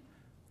shifted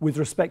with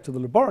respect to the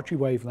laboratory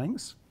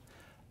wavelengths,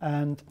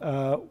 and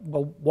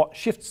well, what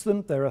shifts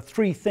them? There are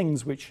three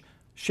things which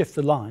shift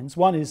the lines.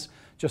 One is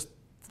just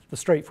the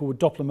straightforward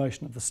Doppler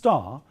motion of the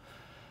star.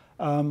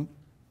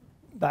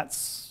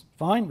 That's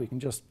fine, we can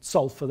just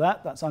solve for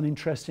that, that's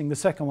uninteresting. The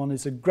second one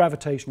is a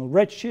gravitational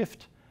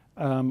redshift,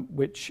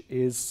 which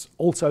is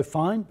also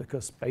fine,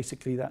 because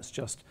basically that's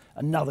just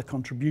another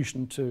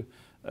contribution to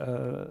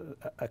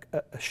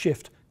a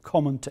shift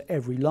common to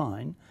every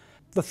line.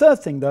 The third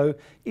thing, though,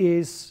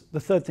 is the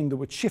third thing that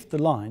would shift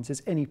the lines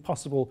is any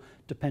possible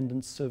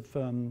dependence of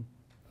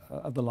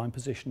the line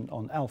position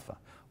on alpha,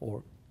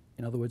 or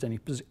in other words,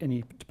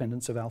 any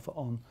dependence of alpha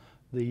on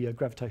the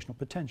gravitational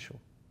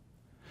potential.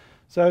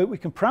 So we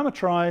can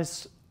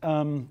parameterize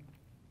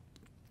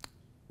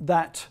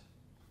that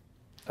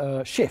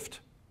shift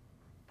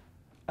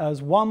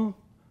as 1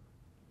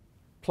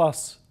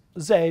 plus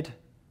z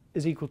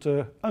is equal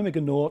to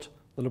omega naught,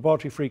 the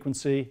laboratory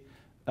frequency,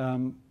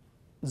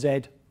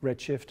 z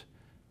redshift,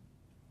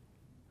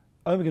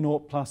 omega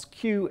naught plus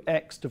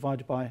qx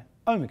divided by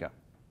omega.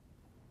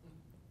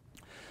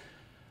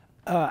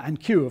 And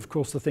q, of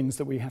course, the things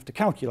that we have to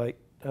calculate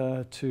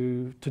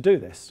to do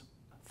this.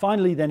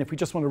 Finally, then, if we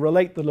just want to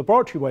relate the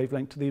laboratory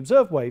wavelength to the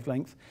observed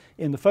wavelength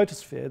in the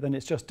photosphere, then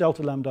it's just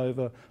delta lambda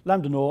over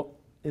lambda naught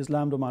is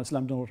lambda minus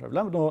lambda naught over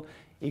lambda naught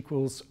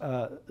equals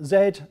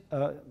z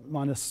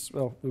minus,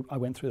 well, I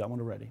went through that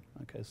one already.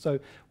 Okay, so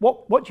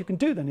what you can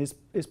do then is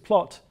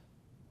plot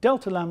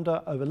delta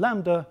lambda over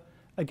lambda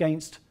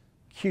against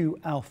q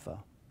alpha,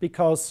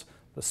 because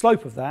the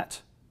slope of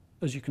that,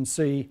 as you can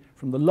see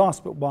from the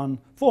last but one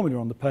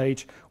formula on the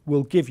page,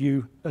 will give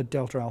you a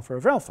delta alpha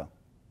over alpha.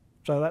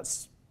 So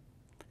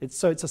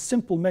it's a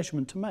simple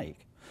measurement to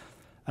make.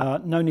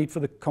 No need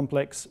for the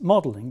complex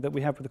modelling that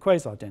we have with the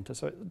quasar data,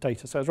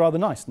 so it's rather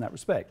nice in that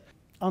respect.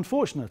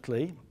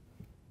 Unfortunately,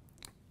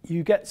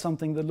 you get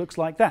something that looks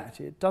like that.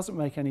 It doesn't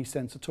make any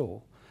sense at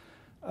all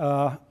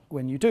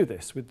when you do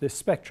this with this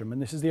spectrum,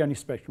 and this is the only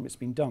spectrum it's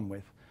been done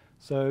with.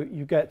 So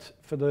you get,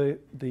 for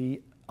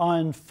the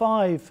iron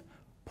 5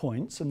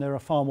 points, and there are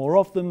far more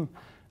of them,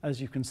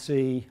 as you can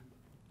see,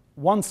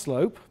 one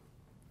slope,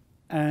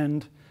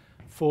 and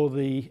for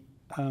the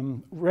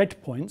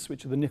red points,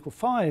 which are the nickel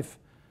 5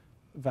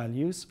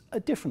 values, a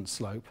different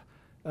slope.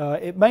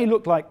 It may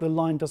look like the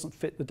line doesn't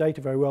fit the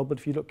data very well, but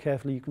if you look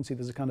carefully, you can see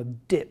there's a kind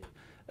of dip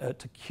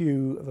to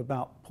Q of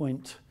about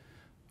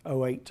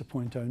 0.08 to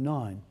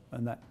 0.09,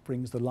 and that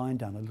brings the line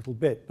down a little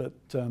bit, but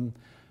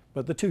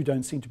the two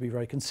don't seem to be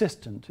very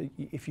consistent.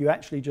 If you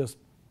actually just,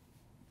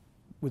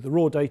 with the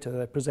raw data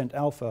that present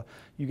alpha,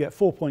 you get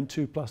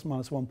 4.2 plus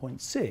minus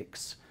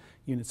 1.6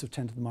 units of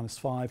 10 to the minus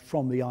 5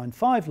 from the iron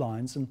 5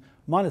 lines, and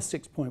minus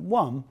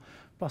 6.1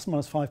 plus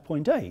minus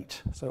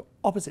 5.8, so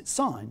opposite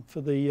sign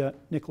for the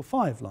nickel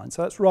 5 line.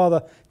 So that's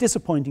rather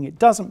disappointing. It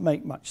doesn't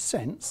make much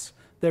sense.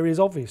 There is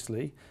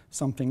obviously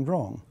something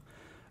wrong,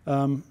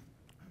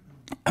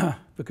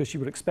 because you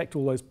would expect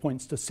all those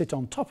points to sit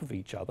on top of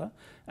each other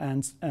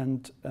and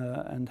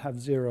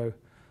have zero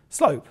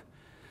slope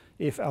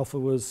if alpha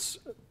was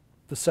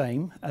the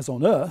same as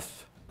on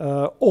Earth.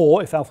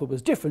 Or if alpha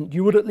was different,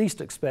 you would at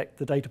least expect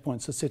the data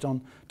points to sit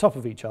on top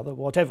of each other,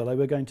 whatever they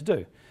were going to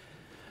do.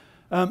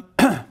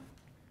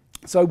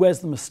 So where's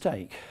the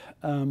mistake?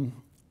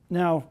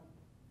 Now,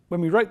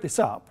 when we wrote this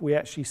up, we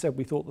actually said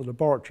we thought the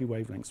laboratory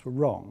wavelengths were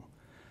wrong.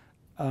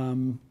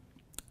 And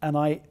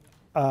I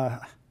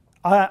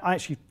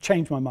actually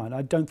changed my mind.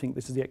 I don't think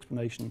this is the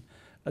explanation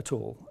at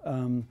all.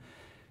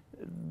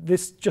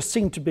 This just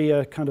seemed to be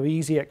a kind of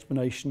easy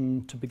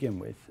explanation to begin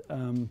with,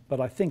 but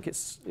I think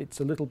it's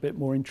a little bit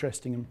more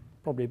interesting and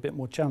probably a bit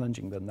more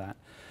challenging than that.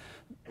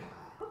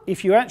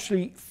 If you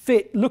actually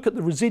look at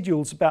the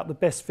residuals about the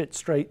best fit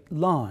straight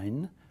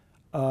line,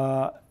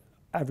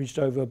 averaged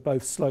over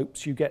both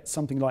slopes, you get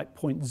something like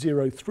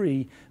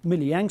 0.03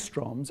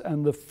 milliangstroms,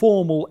 and the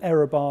formal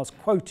error bars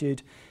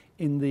quoted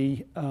in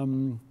the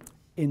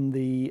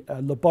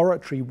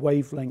laboratory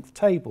wavelength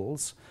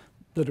tables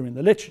that are in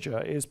the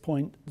literature is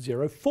 0.04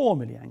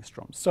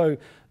 milliangstroms. So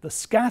the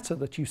scatter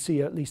that you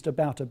see, at least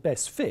about a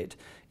best fit,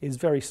 is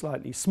very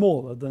slightly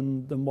smaller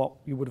than what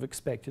you would have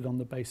expected on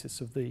the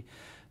basis of the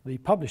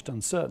published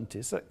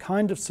uncertainties. That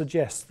kind of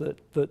suggests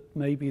that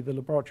maybe the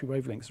laboratory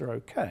wavelengths are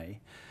okay.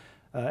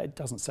 It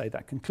doesn't say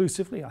that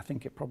conclusively. I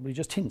think it probably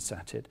just hints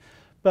at it.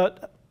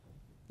 But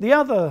the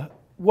other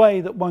way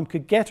that one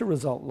could get a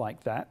result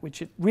like that,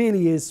 which it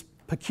really is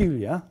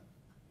peculiar,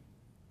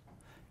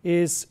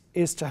 is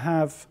to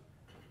have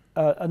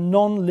a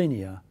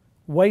non-linear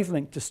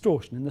wavelength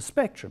distortion in the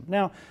spectrum.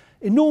 Now,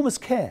 enormous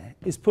care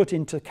is put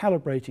into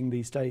calibrating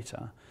these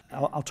data.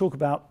 I'll talk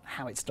about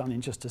how it's done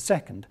in just a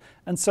second.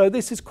 And so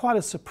this is quite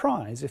a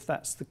surprise if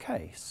that's the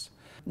case.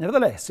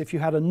 Nevertheless, if you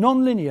had a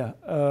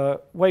nonlinear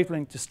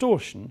wavelength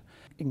distortion,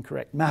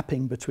 incorrect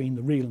mapping between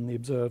the real and the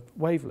observed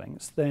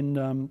wavelengths, then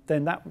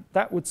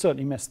that would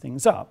certainly mess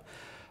things up.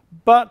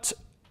 But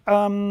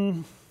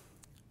for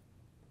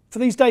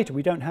these data,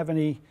 we don't have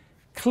any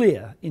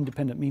clear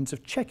independent means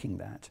of checking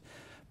that.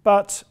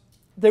 But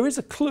there is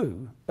a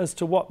clue as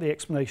to what the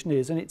explanation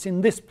is, and it's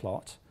in this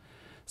plot.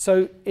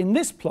 So in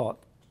this plot,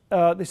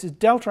 this is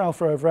delta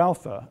alpha over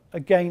alpha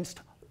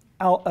against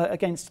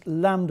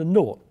lambda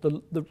naught,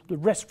 the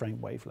rest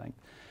frame wavelength.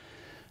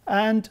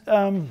 And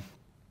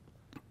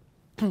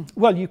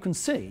well, you can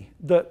see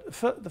that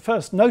the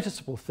first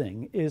noticeable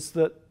thing is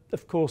that,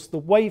 of course, the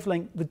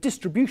wavelength, the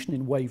distribution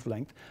in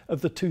wavelength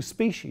of the two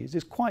species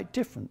is quite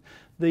different.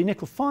 The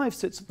nickel 5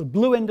 sits at the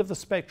blue end of the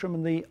spectrum,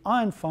 and the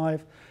iron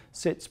 5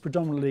 sits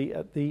predominantly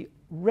at the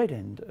red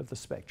end of the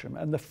spectrum.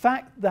 And the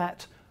fact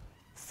that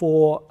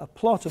for a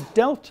plot of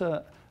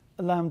delta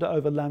lambda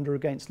over lambda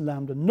against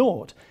lambda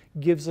naught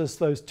gives us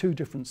those two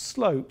different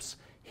slopes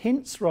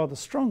hints rather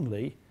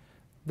strongly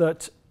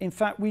that, in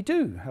fact, we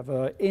do have,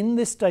 in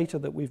this data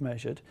that we've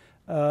measured,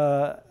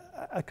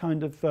 a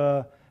kind of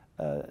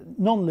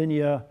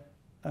nonlinear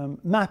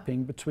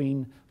mapping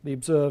between the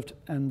observed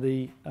and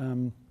the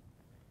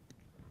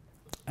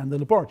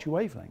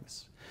laboratory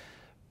wavelengths.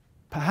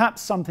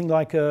 Perhaps something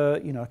like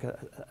a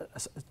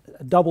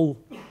double,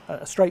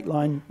 a straight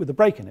line with a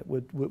break in it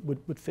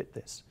would fit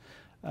this.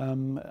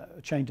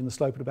 A change in the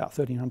slope at about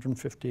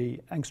 1350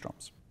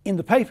 angstroms. In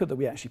the paper that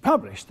we actually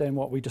published, then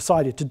what we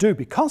decided to do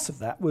because of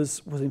that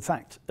was in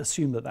fact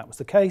assume that that was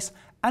the case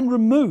and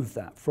remove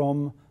that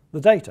from the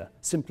data.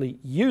 Simply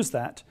use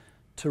that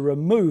to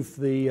remove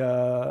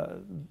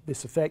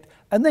this effect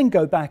and then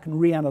go back and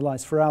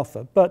reanalyze for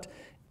alpha. But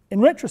in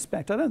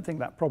retrospect, I don't think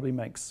that probably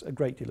makes a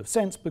great deal of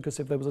sense, because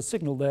if there was a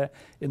signal there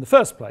in the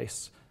first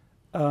place,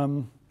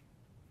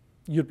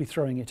 you'd be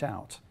throwing it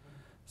out.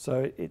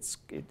 So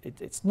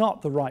it's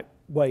not the right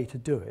way to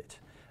do it.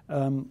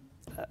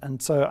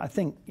 And so I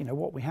think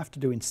what we have to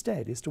do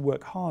instead is to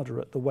work harder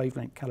at the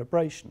wavelength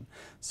calibration.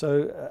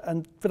 So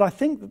but I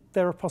think that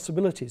there are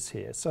possibilities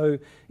here. So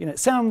it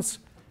sounds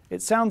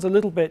a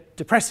little bit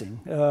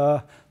depressing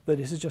that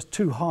this is just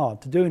too hard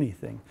to do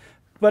anything.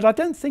 But I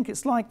don't think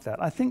it's like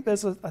that. I think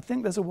there's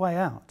a way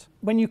out.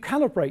 When you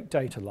calibrate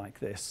data like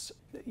this,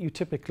 you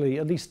typically,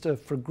 at least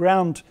for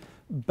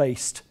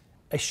ground-based,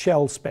 a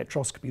shell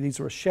spectroscopy. These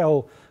are a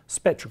shell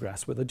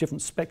spectrographs where the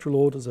different spectral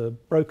orders are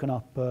broken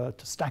up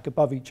to stack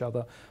above each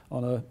other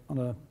on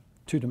a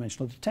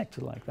two-dimensional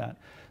detector like that.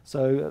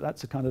 So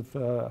that's a kind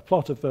of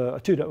plot of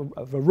a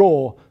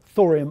raw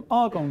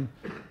thorium-argon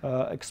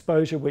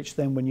exposure, which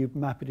then, when you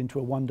map it into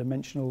a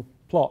one-dimensional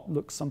plot,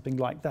 looks something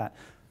like that.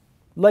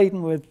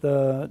 Laden with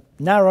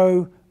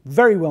narrow,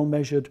 very well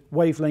measured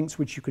wavelengths,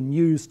 which you can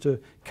use to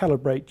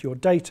calibrate your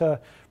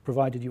data,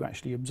 provided you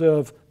actually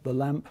observe the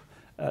lamp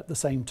at the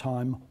same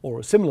time or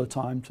a similar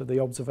time to the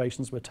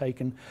observations were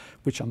taken,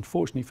 which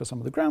unfortunately for some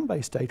of the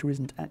ground-based data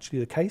isn't actually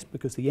the case,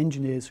 because the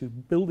engineers who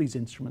build these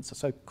instruments are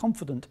so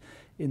confident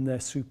in their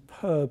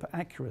superb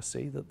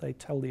accuracy that they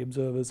tell the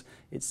observers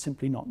it's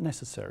simply not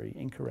necessary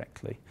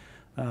incorrectly.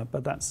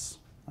 But that's,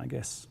 I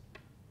guess,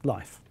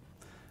 life.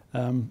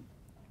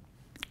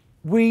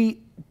 We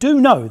do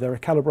know there are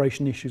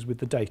calibration issues with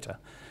the data,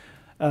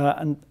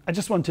 and I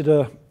just wanted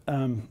to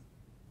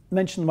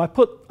mention them. I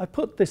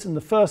put this in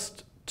the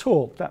first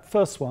talk, that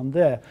first one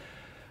there.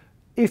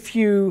 If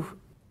you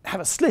have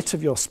a slit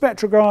of your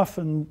spectrograph,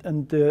 and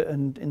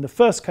in the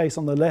first case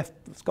on the left,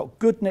 it's got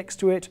good next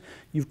to it,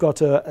 you've got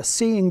a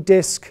seeing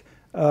disk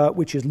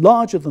which is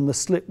larger than the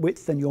slit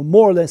width, then you're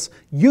more or less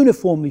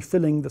uniformly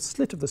filling the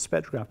slit of the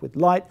spectrograph with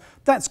light.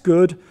 That's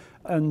good,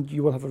 and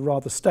you will have a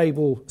rather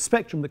stable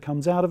spectrum that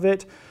comes out of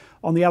it.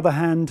 On the other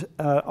hand,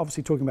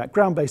 obviously talking about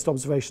ground-based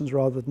observations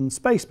rather than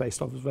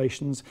space-based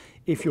observations,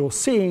 if your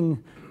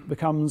seeing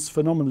becomes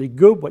phenomenally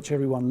good, which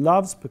everyone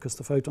loves because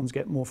the photons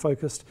get more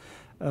focused,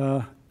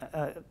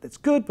 it's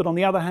good. But on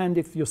the other hand,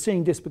 if your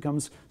seeing disk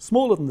becomes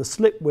smaller than the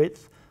slit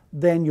width,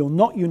 then you're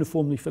not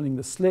uniformly filling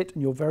the slit,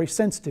 and you're very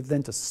sensitive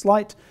then to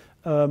slight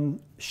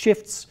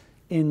shifts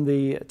in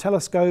the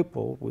telescope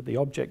or with the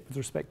object with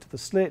respect to the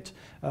slit,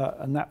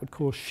 and that would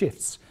cause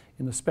shifts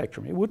in the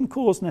spectrum. It wouldn't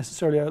cause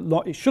necessarily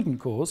it shouldn't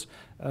cause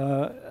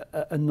a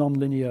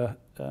nonlinear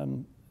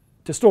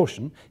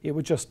distortion. It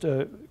would just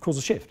cause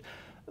a shift.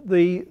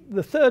 The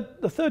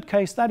third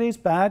case, that is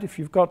bad. If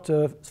you've got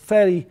a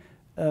fairly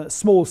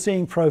small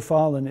seeing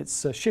profile and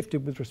it's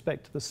shifted with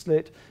respect to the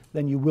slit,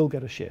 then you will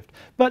get a shift.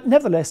 But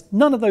nevertheless,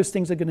 none of those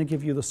things are going to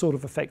give you the sort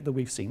of effect that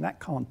we've seen. That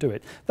can't do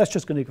it. That's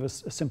just going to give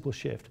us a simple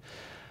shift.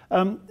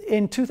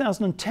 In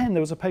 2010,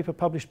 there was a paper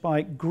published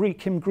by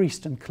Kim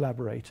Griest and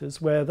collaborators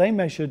where they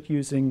measured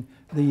using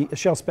the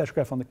shell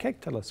spectrograph on the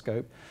Keck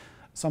telescope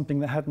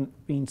something that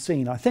hadn't been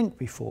seen, I think,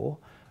 before,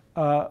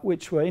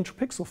 which were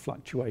intrapixel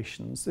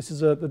fluctuations. This is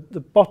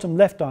the bottom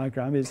left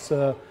diagram is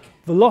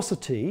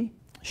velocity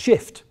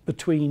shift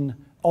between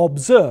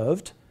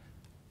observed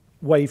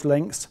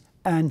wavelengths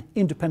and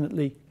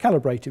independently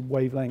calibrated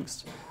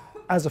wavelengths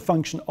as a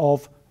function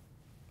of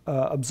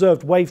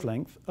observed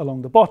wavelength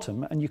along the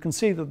bottom, and you can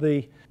see that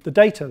the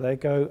data there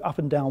go up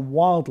and down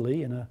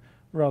wildly in a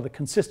rather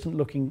consistent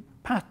looking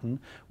pattern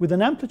with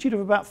an amplitude of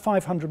about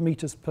 500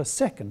 meters per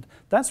second.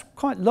 That's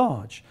quite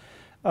large.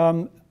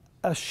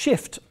 A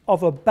shift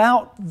of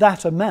about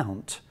that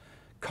amount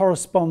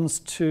corresponds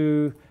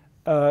to,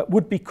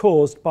 would be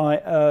caused by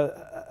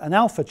an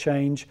alpha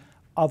change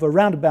of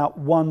around about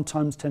 1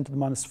 times 10 to the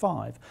minus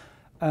 5.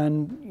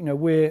 And you know,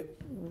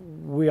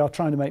 we are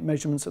trying to make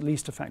measurements at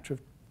least a factor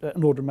of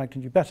an order of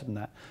magnitude better than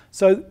that.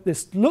 So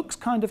this looks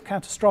kind of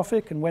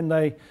catastrophic, and when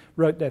they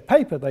wrote their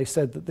paper, they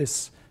said that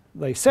this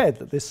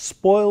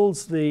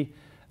spoils the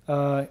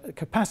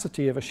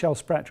capacity of a shell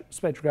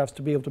spectrographs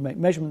to be able to make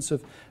measurements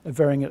of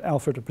varying at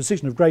alpha at a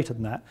precision of greater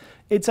than that.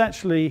 It's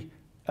actually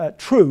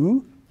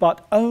true,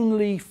 but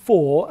only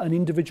for an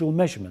individual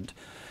measurement.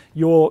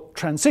 Your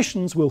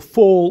transitions will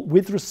fall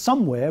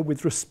somewhere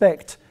with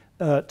respect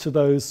to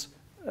those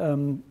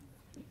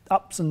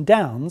ups and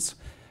downs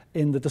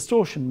in the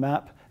distortion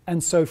map,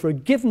 and so for a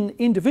given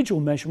individual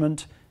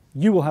measurement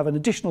you will have an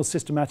additional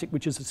systematic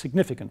which is a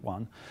significant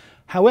one.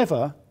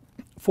 However,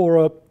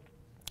 for a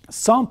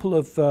sample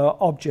of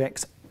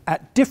objects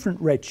at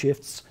different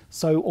redshifts,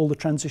 so all the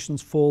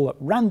transitions fall at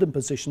random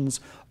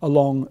positions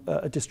along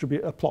a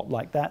plot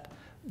like that,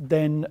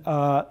 then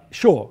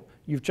sure,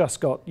 you've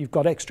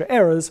got extra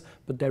errors,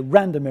 but they're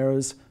random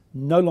errors,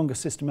 no longer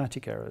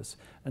systematic errors.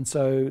 And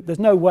so there's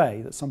no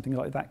way that something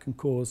like that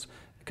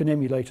can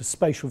emulate a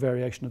spatial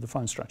variation of the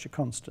fine structure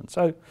constant.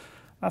 So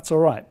that's all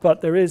right.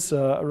 But there is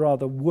a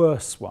rather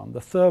worse one.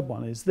 The third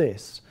one is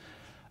this.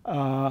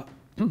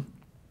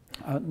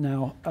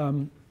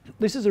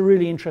 This is a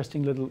really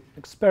interesting little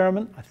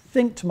experiment. I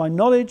think, to my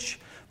knowledge,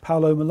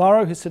 Paolo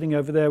Malaro, who's sitting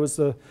over there, was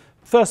the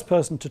first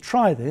person to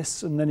try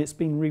this, and then it's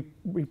been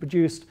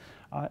reproduced.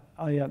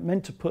 I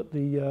meant to put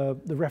the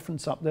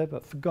reference up there,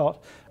 but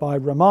forgot, by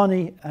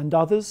Ramani and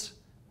others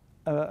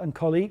and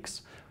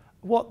colleagues.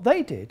 What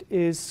they did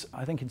is,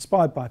 I think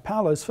inspired by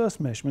Paolo's first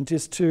measurement,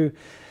 is to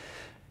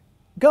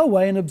go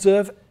away and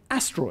observe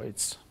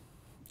asteroids.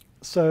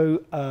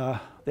 So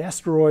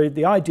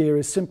the idea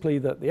is simply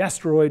that the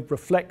asteroid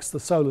reflects the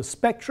solar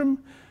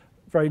spectrum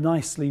very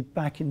nicely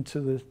back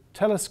into the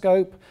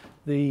telescope.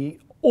 The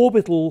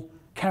orbital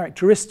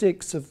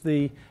characteristics of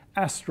the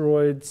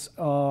asteroids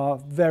are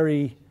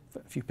very,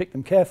 if you pick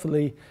them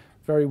carefully,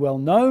 very well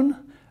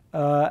known.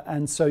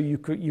 And so you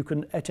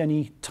can at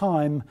any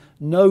time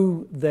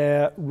know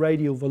their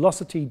radial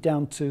velocity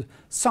down to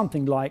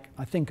something like,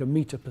 I think, 1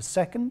 meter per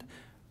second,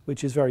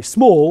 which is very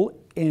small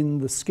in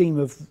the scheme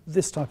of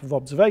this type of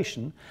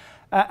observation.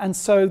 And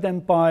so then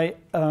by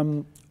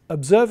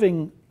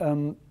observing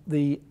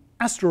the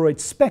asteroid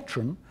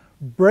spectrum,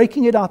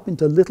 breaking it up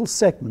into little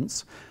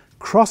segments,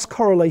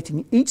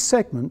 cross-correlating each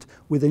segment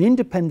with an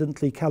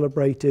independently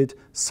calibrated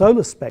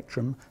solar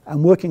spectrum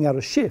and working out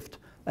a shift,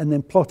 and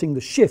then plotting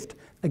the shift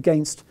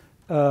against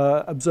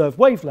observed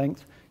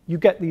wavelength, you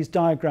get these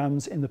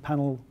diagrams in the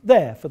panel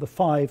there for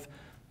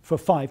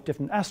five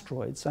different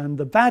asteroids. And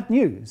the bad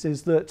news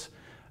is that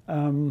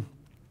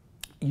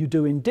you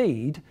do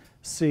indeed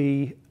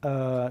see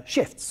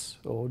shifts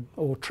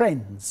or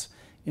trends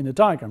in a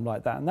diagram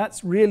like that, and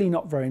that's really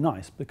not very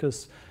nice,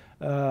 because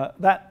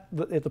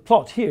the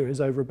plot here is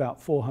over about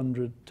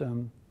 400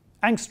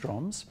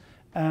 angstroms,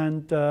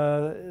 and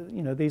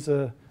these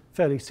are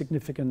fairly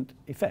significant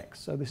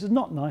effects. So this is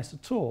not nice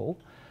at all.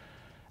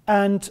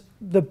 And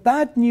the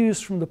bad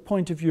news from the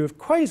point of view of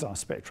quasar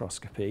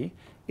spectroscopy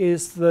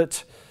is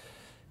that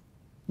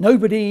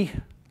nobody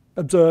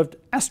observed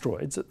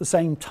asteroids at the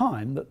same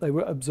time that they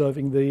were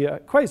observing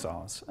the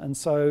quasars. And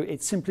so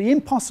it's simply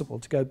impossible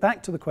to go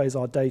back to the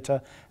quasar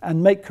data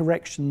and make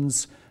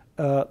corrections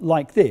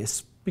like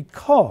this,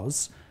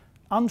 because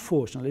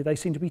unfortunately they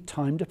seem to be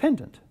time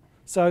dependent.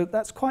 So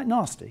that's quite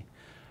nasty.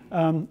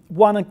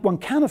 One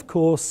can, of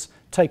course,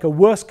 take a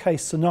worst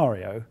case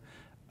scenario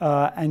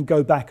and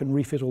go back and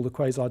refit all the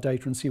quasar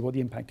data and see what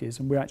the impact is,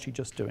 and we're actually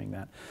just doing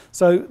that.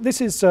 So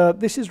this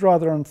is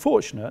rather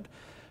unfortunate,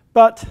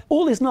 but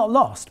all is not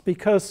lost,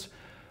 because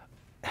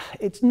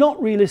it's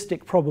not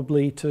realistic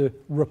probably to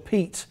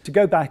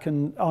go back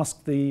and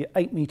ask the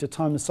 8-meter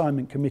time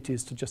assignment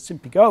committees to just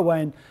simply go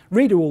away and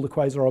redo all the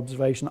quasar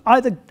observation,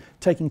 either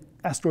taking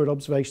asteroid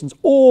observations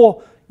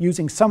or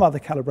using some other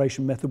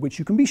calibration method, which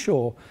you can be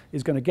sure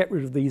is going to get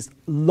rid of these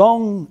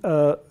large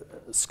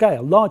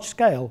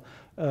scale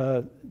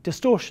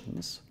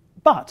distortions.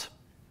 But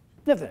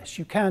nevertheless,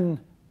 you can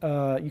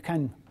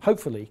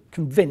hopefully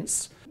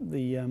convince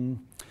the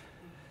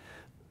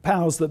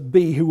powers that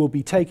be who will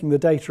be taking the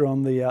data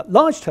on the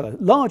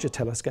larger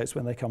telescopes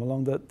when they come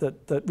along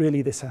that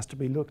really this has to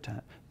be looked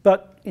at.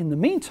 But in the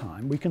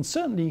meantime, we can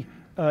certainly,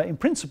 in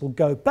principle,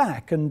 go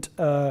back and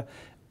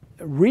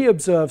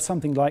reobserve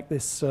something like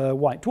this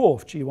white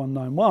dwarf,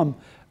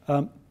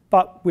 G191,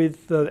 but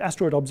with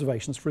asteroid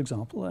observations, for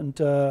example,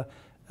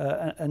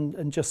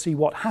 and just see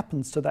what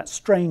happens to that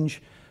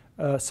strange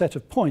set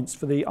of points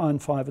for the iron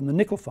 5 and the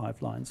nickel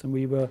 5 lines. And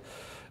we were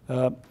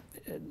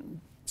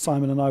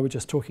Simon and I were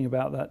just talking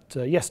about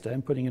that yesterday,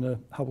 and putting in a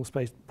Hubble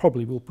Space,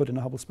 probably we'll put in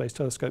a Hubble Space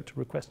Telescope to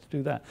request to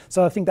do that.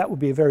 So I think that would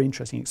be a very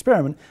interesting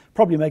experiment,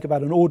 probably make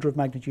about an order of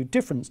magnitude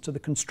difference to the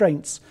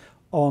constraints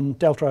on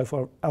delta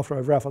alpha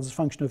over alpha as a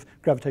function of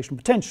gravitational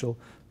potential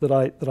that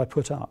I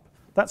put up.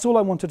 That's all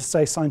I wanted to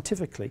say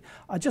scientifically.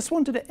 I just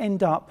wanted to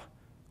end up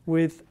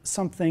with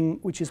something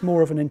which is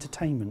more of an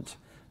entertainment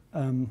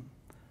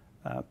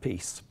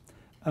piece.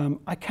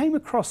 I came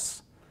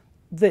across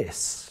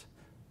this,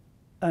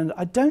 and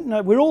I don't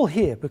know, we're all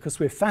here because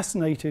we're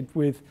fascinated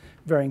with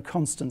varying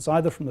constants,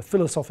 either from the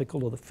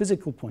philosophical or the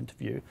physical point of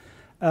view.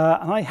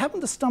 And I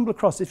happened to stumble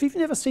across it. If you've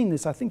never seen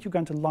this, I think you're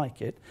going to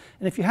like it.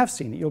 And if you have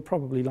seen it, you'll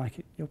probably like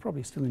it. You'll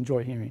probably still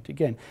enjoy hearing it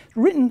again. It's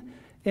written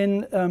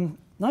in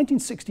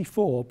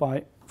 1964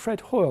 by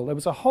Fred Hoyle. There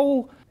was a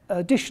whole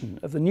edition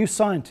of The New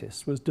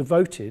Scientist was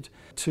devoted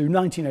to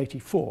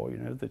 1984,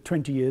 the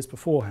 20 years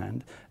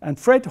beforehand. And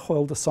Fred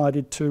Hoyle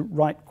decided to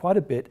write quite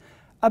a bit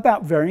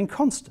about varying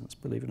constants,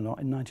 believe it or not,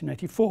 in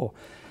 1984.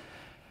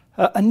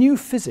 A new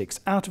physics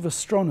out of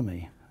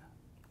astronomy.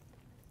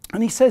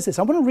 And he says this.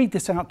 I want to read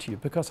this out to you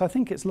because I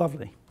think it's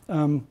lovely.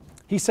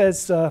 He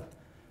says, so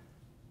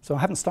I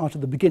haven't started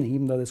the beginning,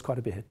 even though there's quite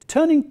a bit here.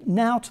 Turning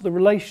now to the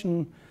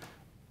relation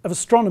of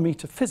astronomy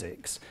to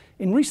physics,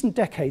 in recent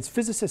decades,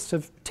 physicists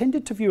have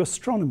tended to view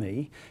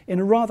astronomy in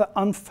a rather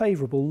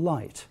unfavourable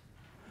light.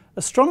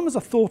 Astronomers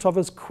are thought of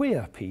as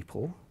queer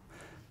people,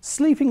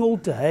 sleeping all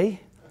day,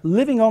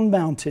 living on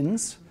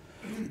mountains,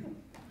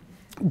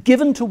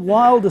 given to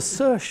wild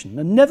assertion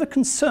and never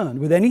concerned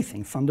with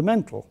anything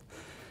fundamental.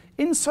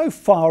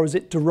 Insofar as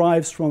it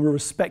derives from a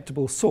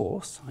respectable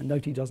source, I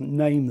note he doesn't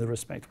name the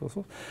respectable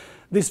source,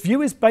 this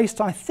view is based,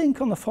 I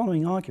think, on the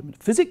following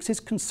argument. Physics is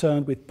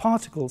concerned with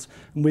particles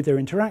and with their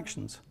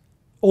interactions.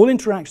 All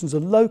interactions are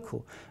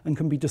local and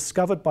can be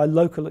discovered by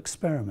local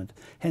experiment.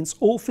 Hence,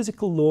 all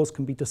physical laws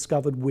can be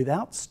discovered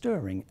without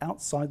stirring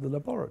outside the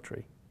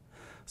laboratory.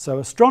 So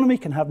astronomy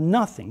can have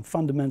nothing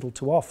fundamental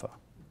to offer.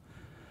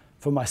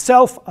 For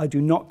myself, I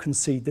do not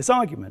concede this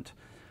argument.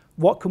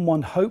 What can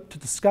one hope to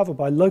discover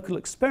by local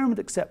experiment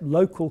except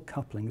local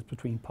couplings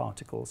between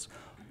particles?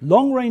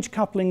 Long-range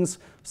couplings,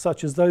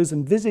 such as those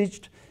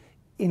envisaged,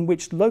 in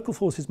which local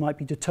forces might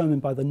be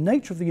determined by the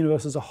nature of the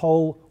universe as a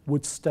whole,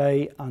 would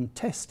stay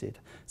untested,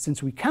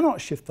 since we cannot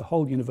shift the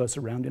whole universe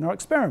around in our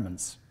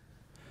experiments.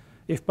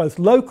 If both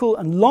local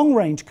and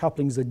long-range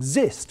couplings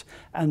exist,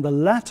 and the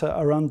latter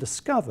are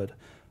undiscovered,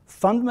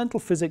 fundamental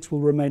physics will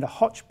remain a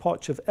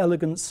hodgepodge of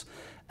elegance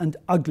and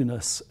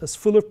ugliness, as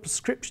full of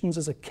prescriptions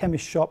as a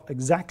chemist's shop,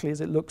 exactly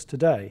as it looks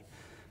today.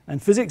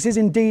 And physics is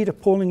indeed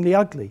appallingly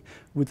ugly,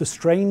 with the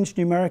strange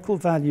numerical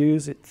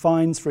values it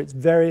finds for its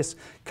various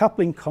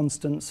coupling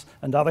constants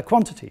and other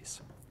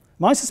quantities.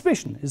 My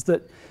suspicion is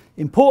that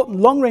important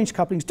long-range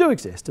couplings do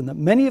exist, and that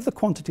many of the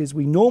quantities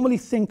we normally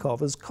think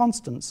of as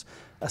constants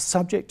are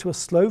subject to a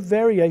slow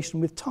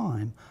variation with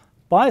time.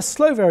 By a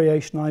slow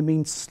variation, I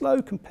mean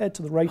slow compared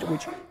to the rate at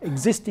which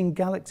existing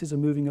galaxies are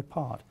moving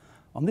apart.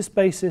 On this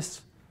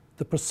basis,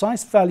 the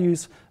precise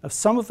values of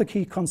some of the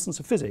key constants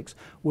of physics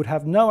would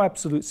have no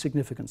absolute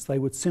significance. They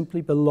would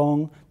simply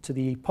belong to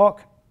the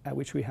epoch at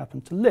which we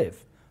happen to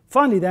live.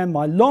 Finally then,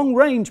 my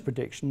long-range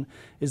prediction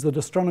is that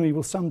astronomy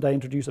will someday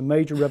introduce a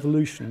major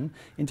revolution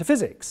into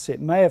physics.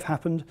 It may have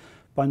happened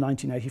by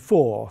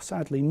 1984.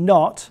 Sadly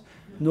not,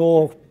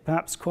 nor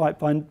perhaps quite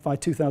by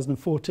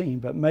 2014,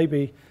 but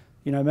maybe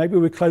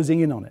we're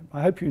closing in on it.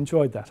 I hope you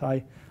enjoyed that.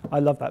 I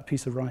love that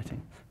piece of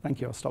writing.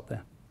 Thank you. I'll stop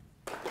there.